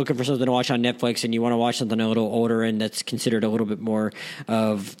you're looking for something to watch on Netflix and you want to watch something a little older and that's considered a little bit more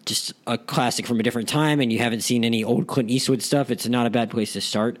of just a classic from a different time, and you haven't seen any old Clint Eastwood stuff, it's not a bad place to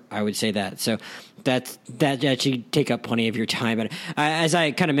start. I would say that. So that should take up plenty of your time. And as I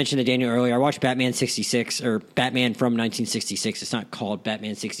kind of mentioned to Daniel earlier, I watched Batman 66 or Batman from 1966. It's not called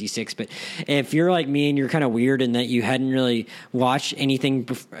Batman 66, but if you're like me and you're kind of weird in that you hadn't really watched any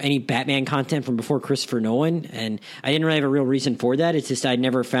Batman content from before Christopher Nolan, and I didn't really have a real reason for that. It's just I'd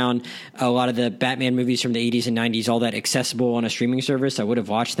never found a lot of the Batman movies from the 80s and 90s all that accessible on a streaming service. I would have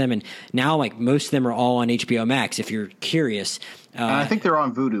watched them, and now like most of them are all on HBO Max if you're curious. I think they're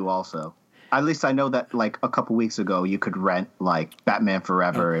on Vudu also. At least I know that like a couple weeks ago you could rent like Batman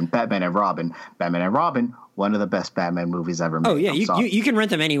Forever and Batman and Robin. Batman and Robin, one of the best Batman movies ever made. Oh yeah, you can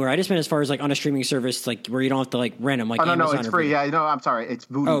rent them anywhere. I just meant as far as like on a streaming service, like where you don't have to like rent them. Like no, it's free. Yeah, no, I'm sorry, it's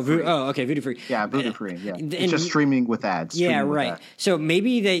Vudu free. Okay, Vudu free. Yeah, Vudu free. Yeah, it's just streaming with ads. Yeah, right. So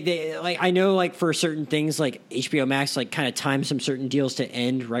maybe they like I know like for certain things like HBO Max like kind of times some certain deals to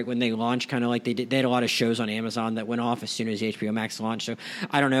end right when they launch. Kind of like they did. They had a lot of shows on Amazon that went off as soon as HBO Max launched. So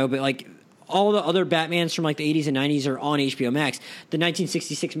I don't know, but like. All the other Batmans from like the 80s and 90s are on HBO Max. The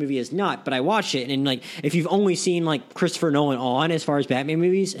 1966 movie is not, but I watched it. And like, if you've only seen like Christopher Nolan on as far as Batman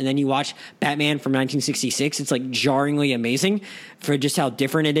movies, and then you watch Batman from 1966, it's like jarringly amazing for just how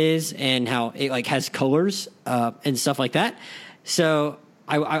different it is and how it like has colors and stuff like that. So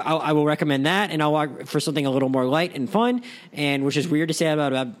I will recommend that, and I'll for something a little more light and fun, and which is weird to say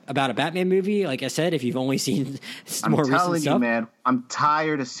about a Batman movie. Like I said, if you've only seen more recent stuff. I'm telling you, man, I'm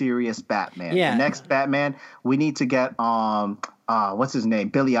tired of serious Batman. Yeah. The next Batman, we need to get what's his name?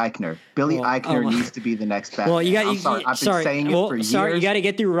 Billy Eichner. Billy Eichner needs to be the next Batman. Well, I've been saying it for years. You got to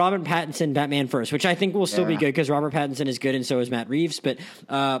get through Robert Pattinson Batman first, which I think will still be good because Robert Pattinson is good and so is Matt Reeves. But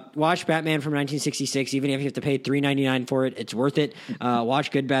watch Batman from 1966, even if you have to pay $3.99 for it, it's worth it.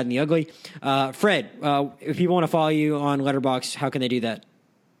 Watch Good, Bad, and the Ugly. Fred, if people want to follow you on Letterboxd, how can they do that?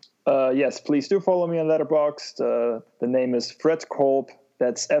 Yes, please do follow me on Letterboxd. The name is Fred Kolb.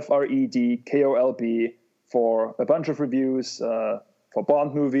 That's FredKolb for a bunch of reviews for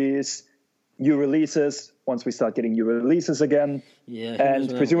Bond movies, new releases, once we start getting new releases again, and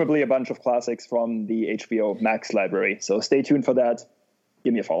presumably a bunch of classics from the HBO Max library. So stay tuned for that.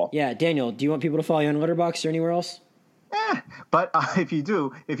 Give me a follow. Yeah, Daniel, do you want people to follow you on Letterboxd or anywhere else? But if you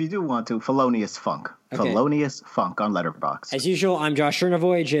do want to, Felonious Funk. Okay. Felonious Funk on Letterboxd. As usual, I'm Josh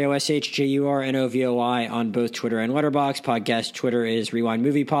Chernovoy, JoshJurnovoi on both Twitter and Letterboxd. Podcast Twitter is Rewind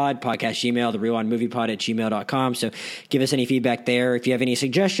Movie Pod. Podcast Gmail, the rewindmoviepod@gmail.com. So give us any feedback there. If you have any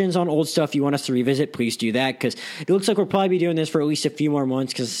suggestions on old stuff you want us to revisit, please do that, because it looks like we'll probably be doing this for at least a few more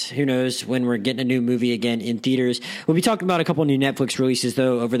months, because who knows when we're getting a new movie again in theaters. We'll be talking about a couple new Netflix releases,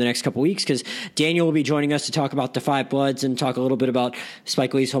 though, over the next couple weeks, because Daniel will be joining us to talk about The Five Bloods and talk a little bit about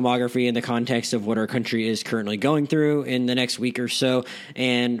Spike Lee's filmography in the context of what our country is currently going through in the next week or so.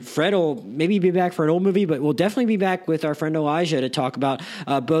 And Fred will maybe be back for an old movie, but we'll definitely be back with our friend Elijah to talk about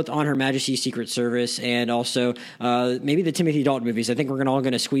both On Her Majesty's Secret Service and also maybe the Timothy Dalton movies. I think we're all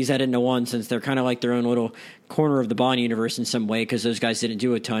going to squeeze that into one, since they're kind of like their own little corner of the Bond universe in some way, because those guys didn't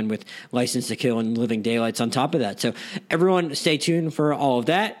do a ton with License to Kill and Living Daylights on top of that. So everyone stay tuned for all of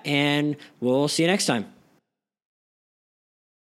that, and we'll see you next time.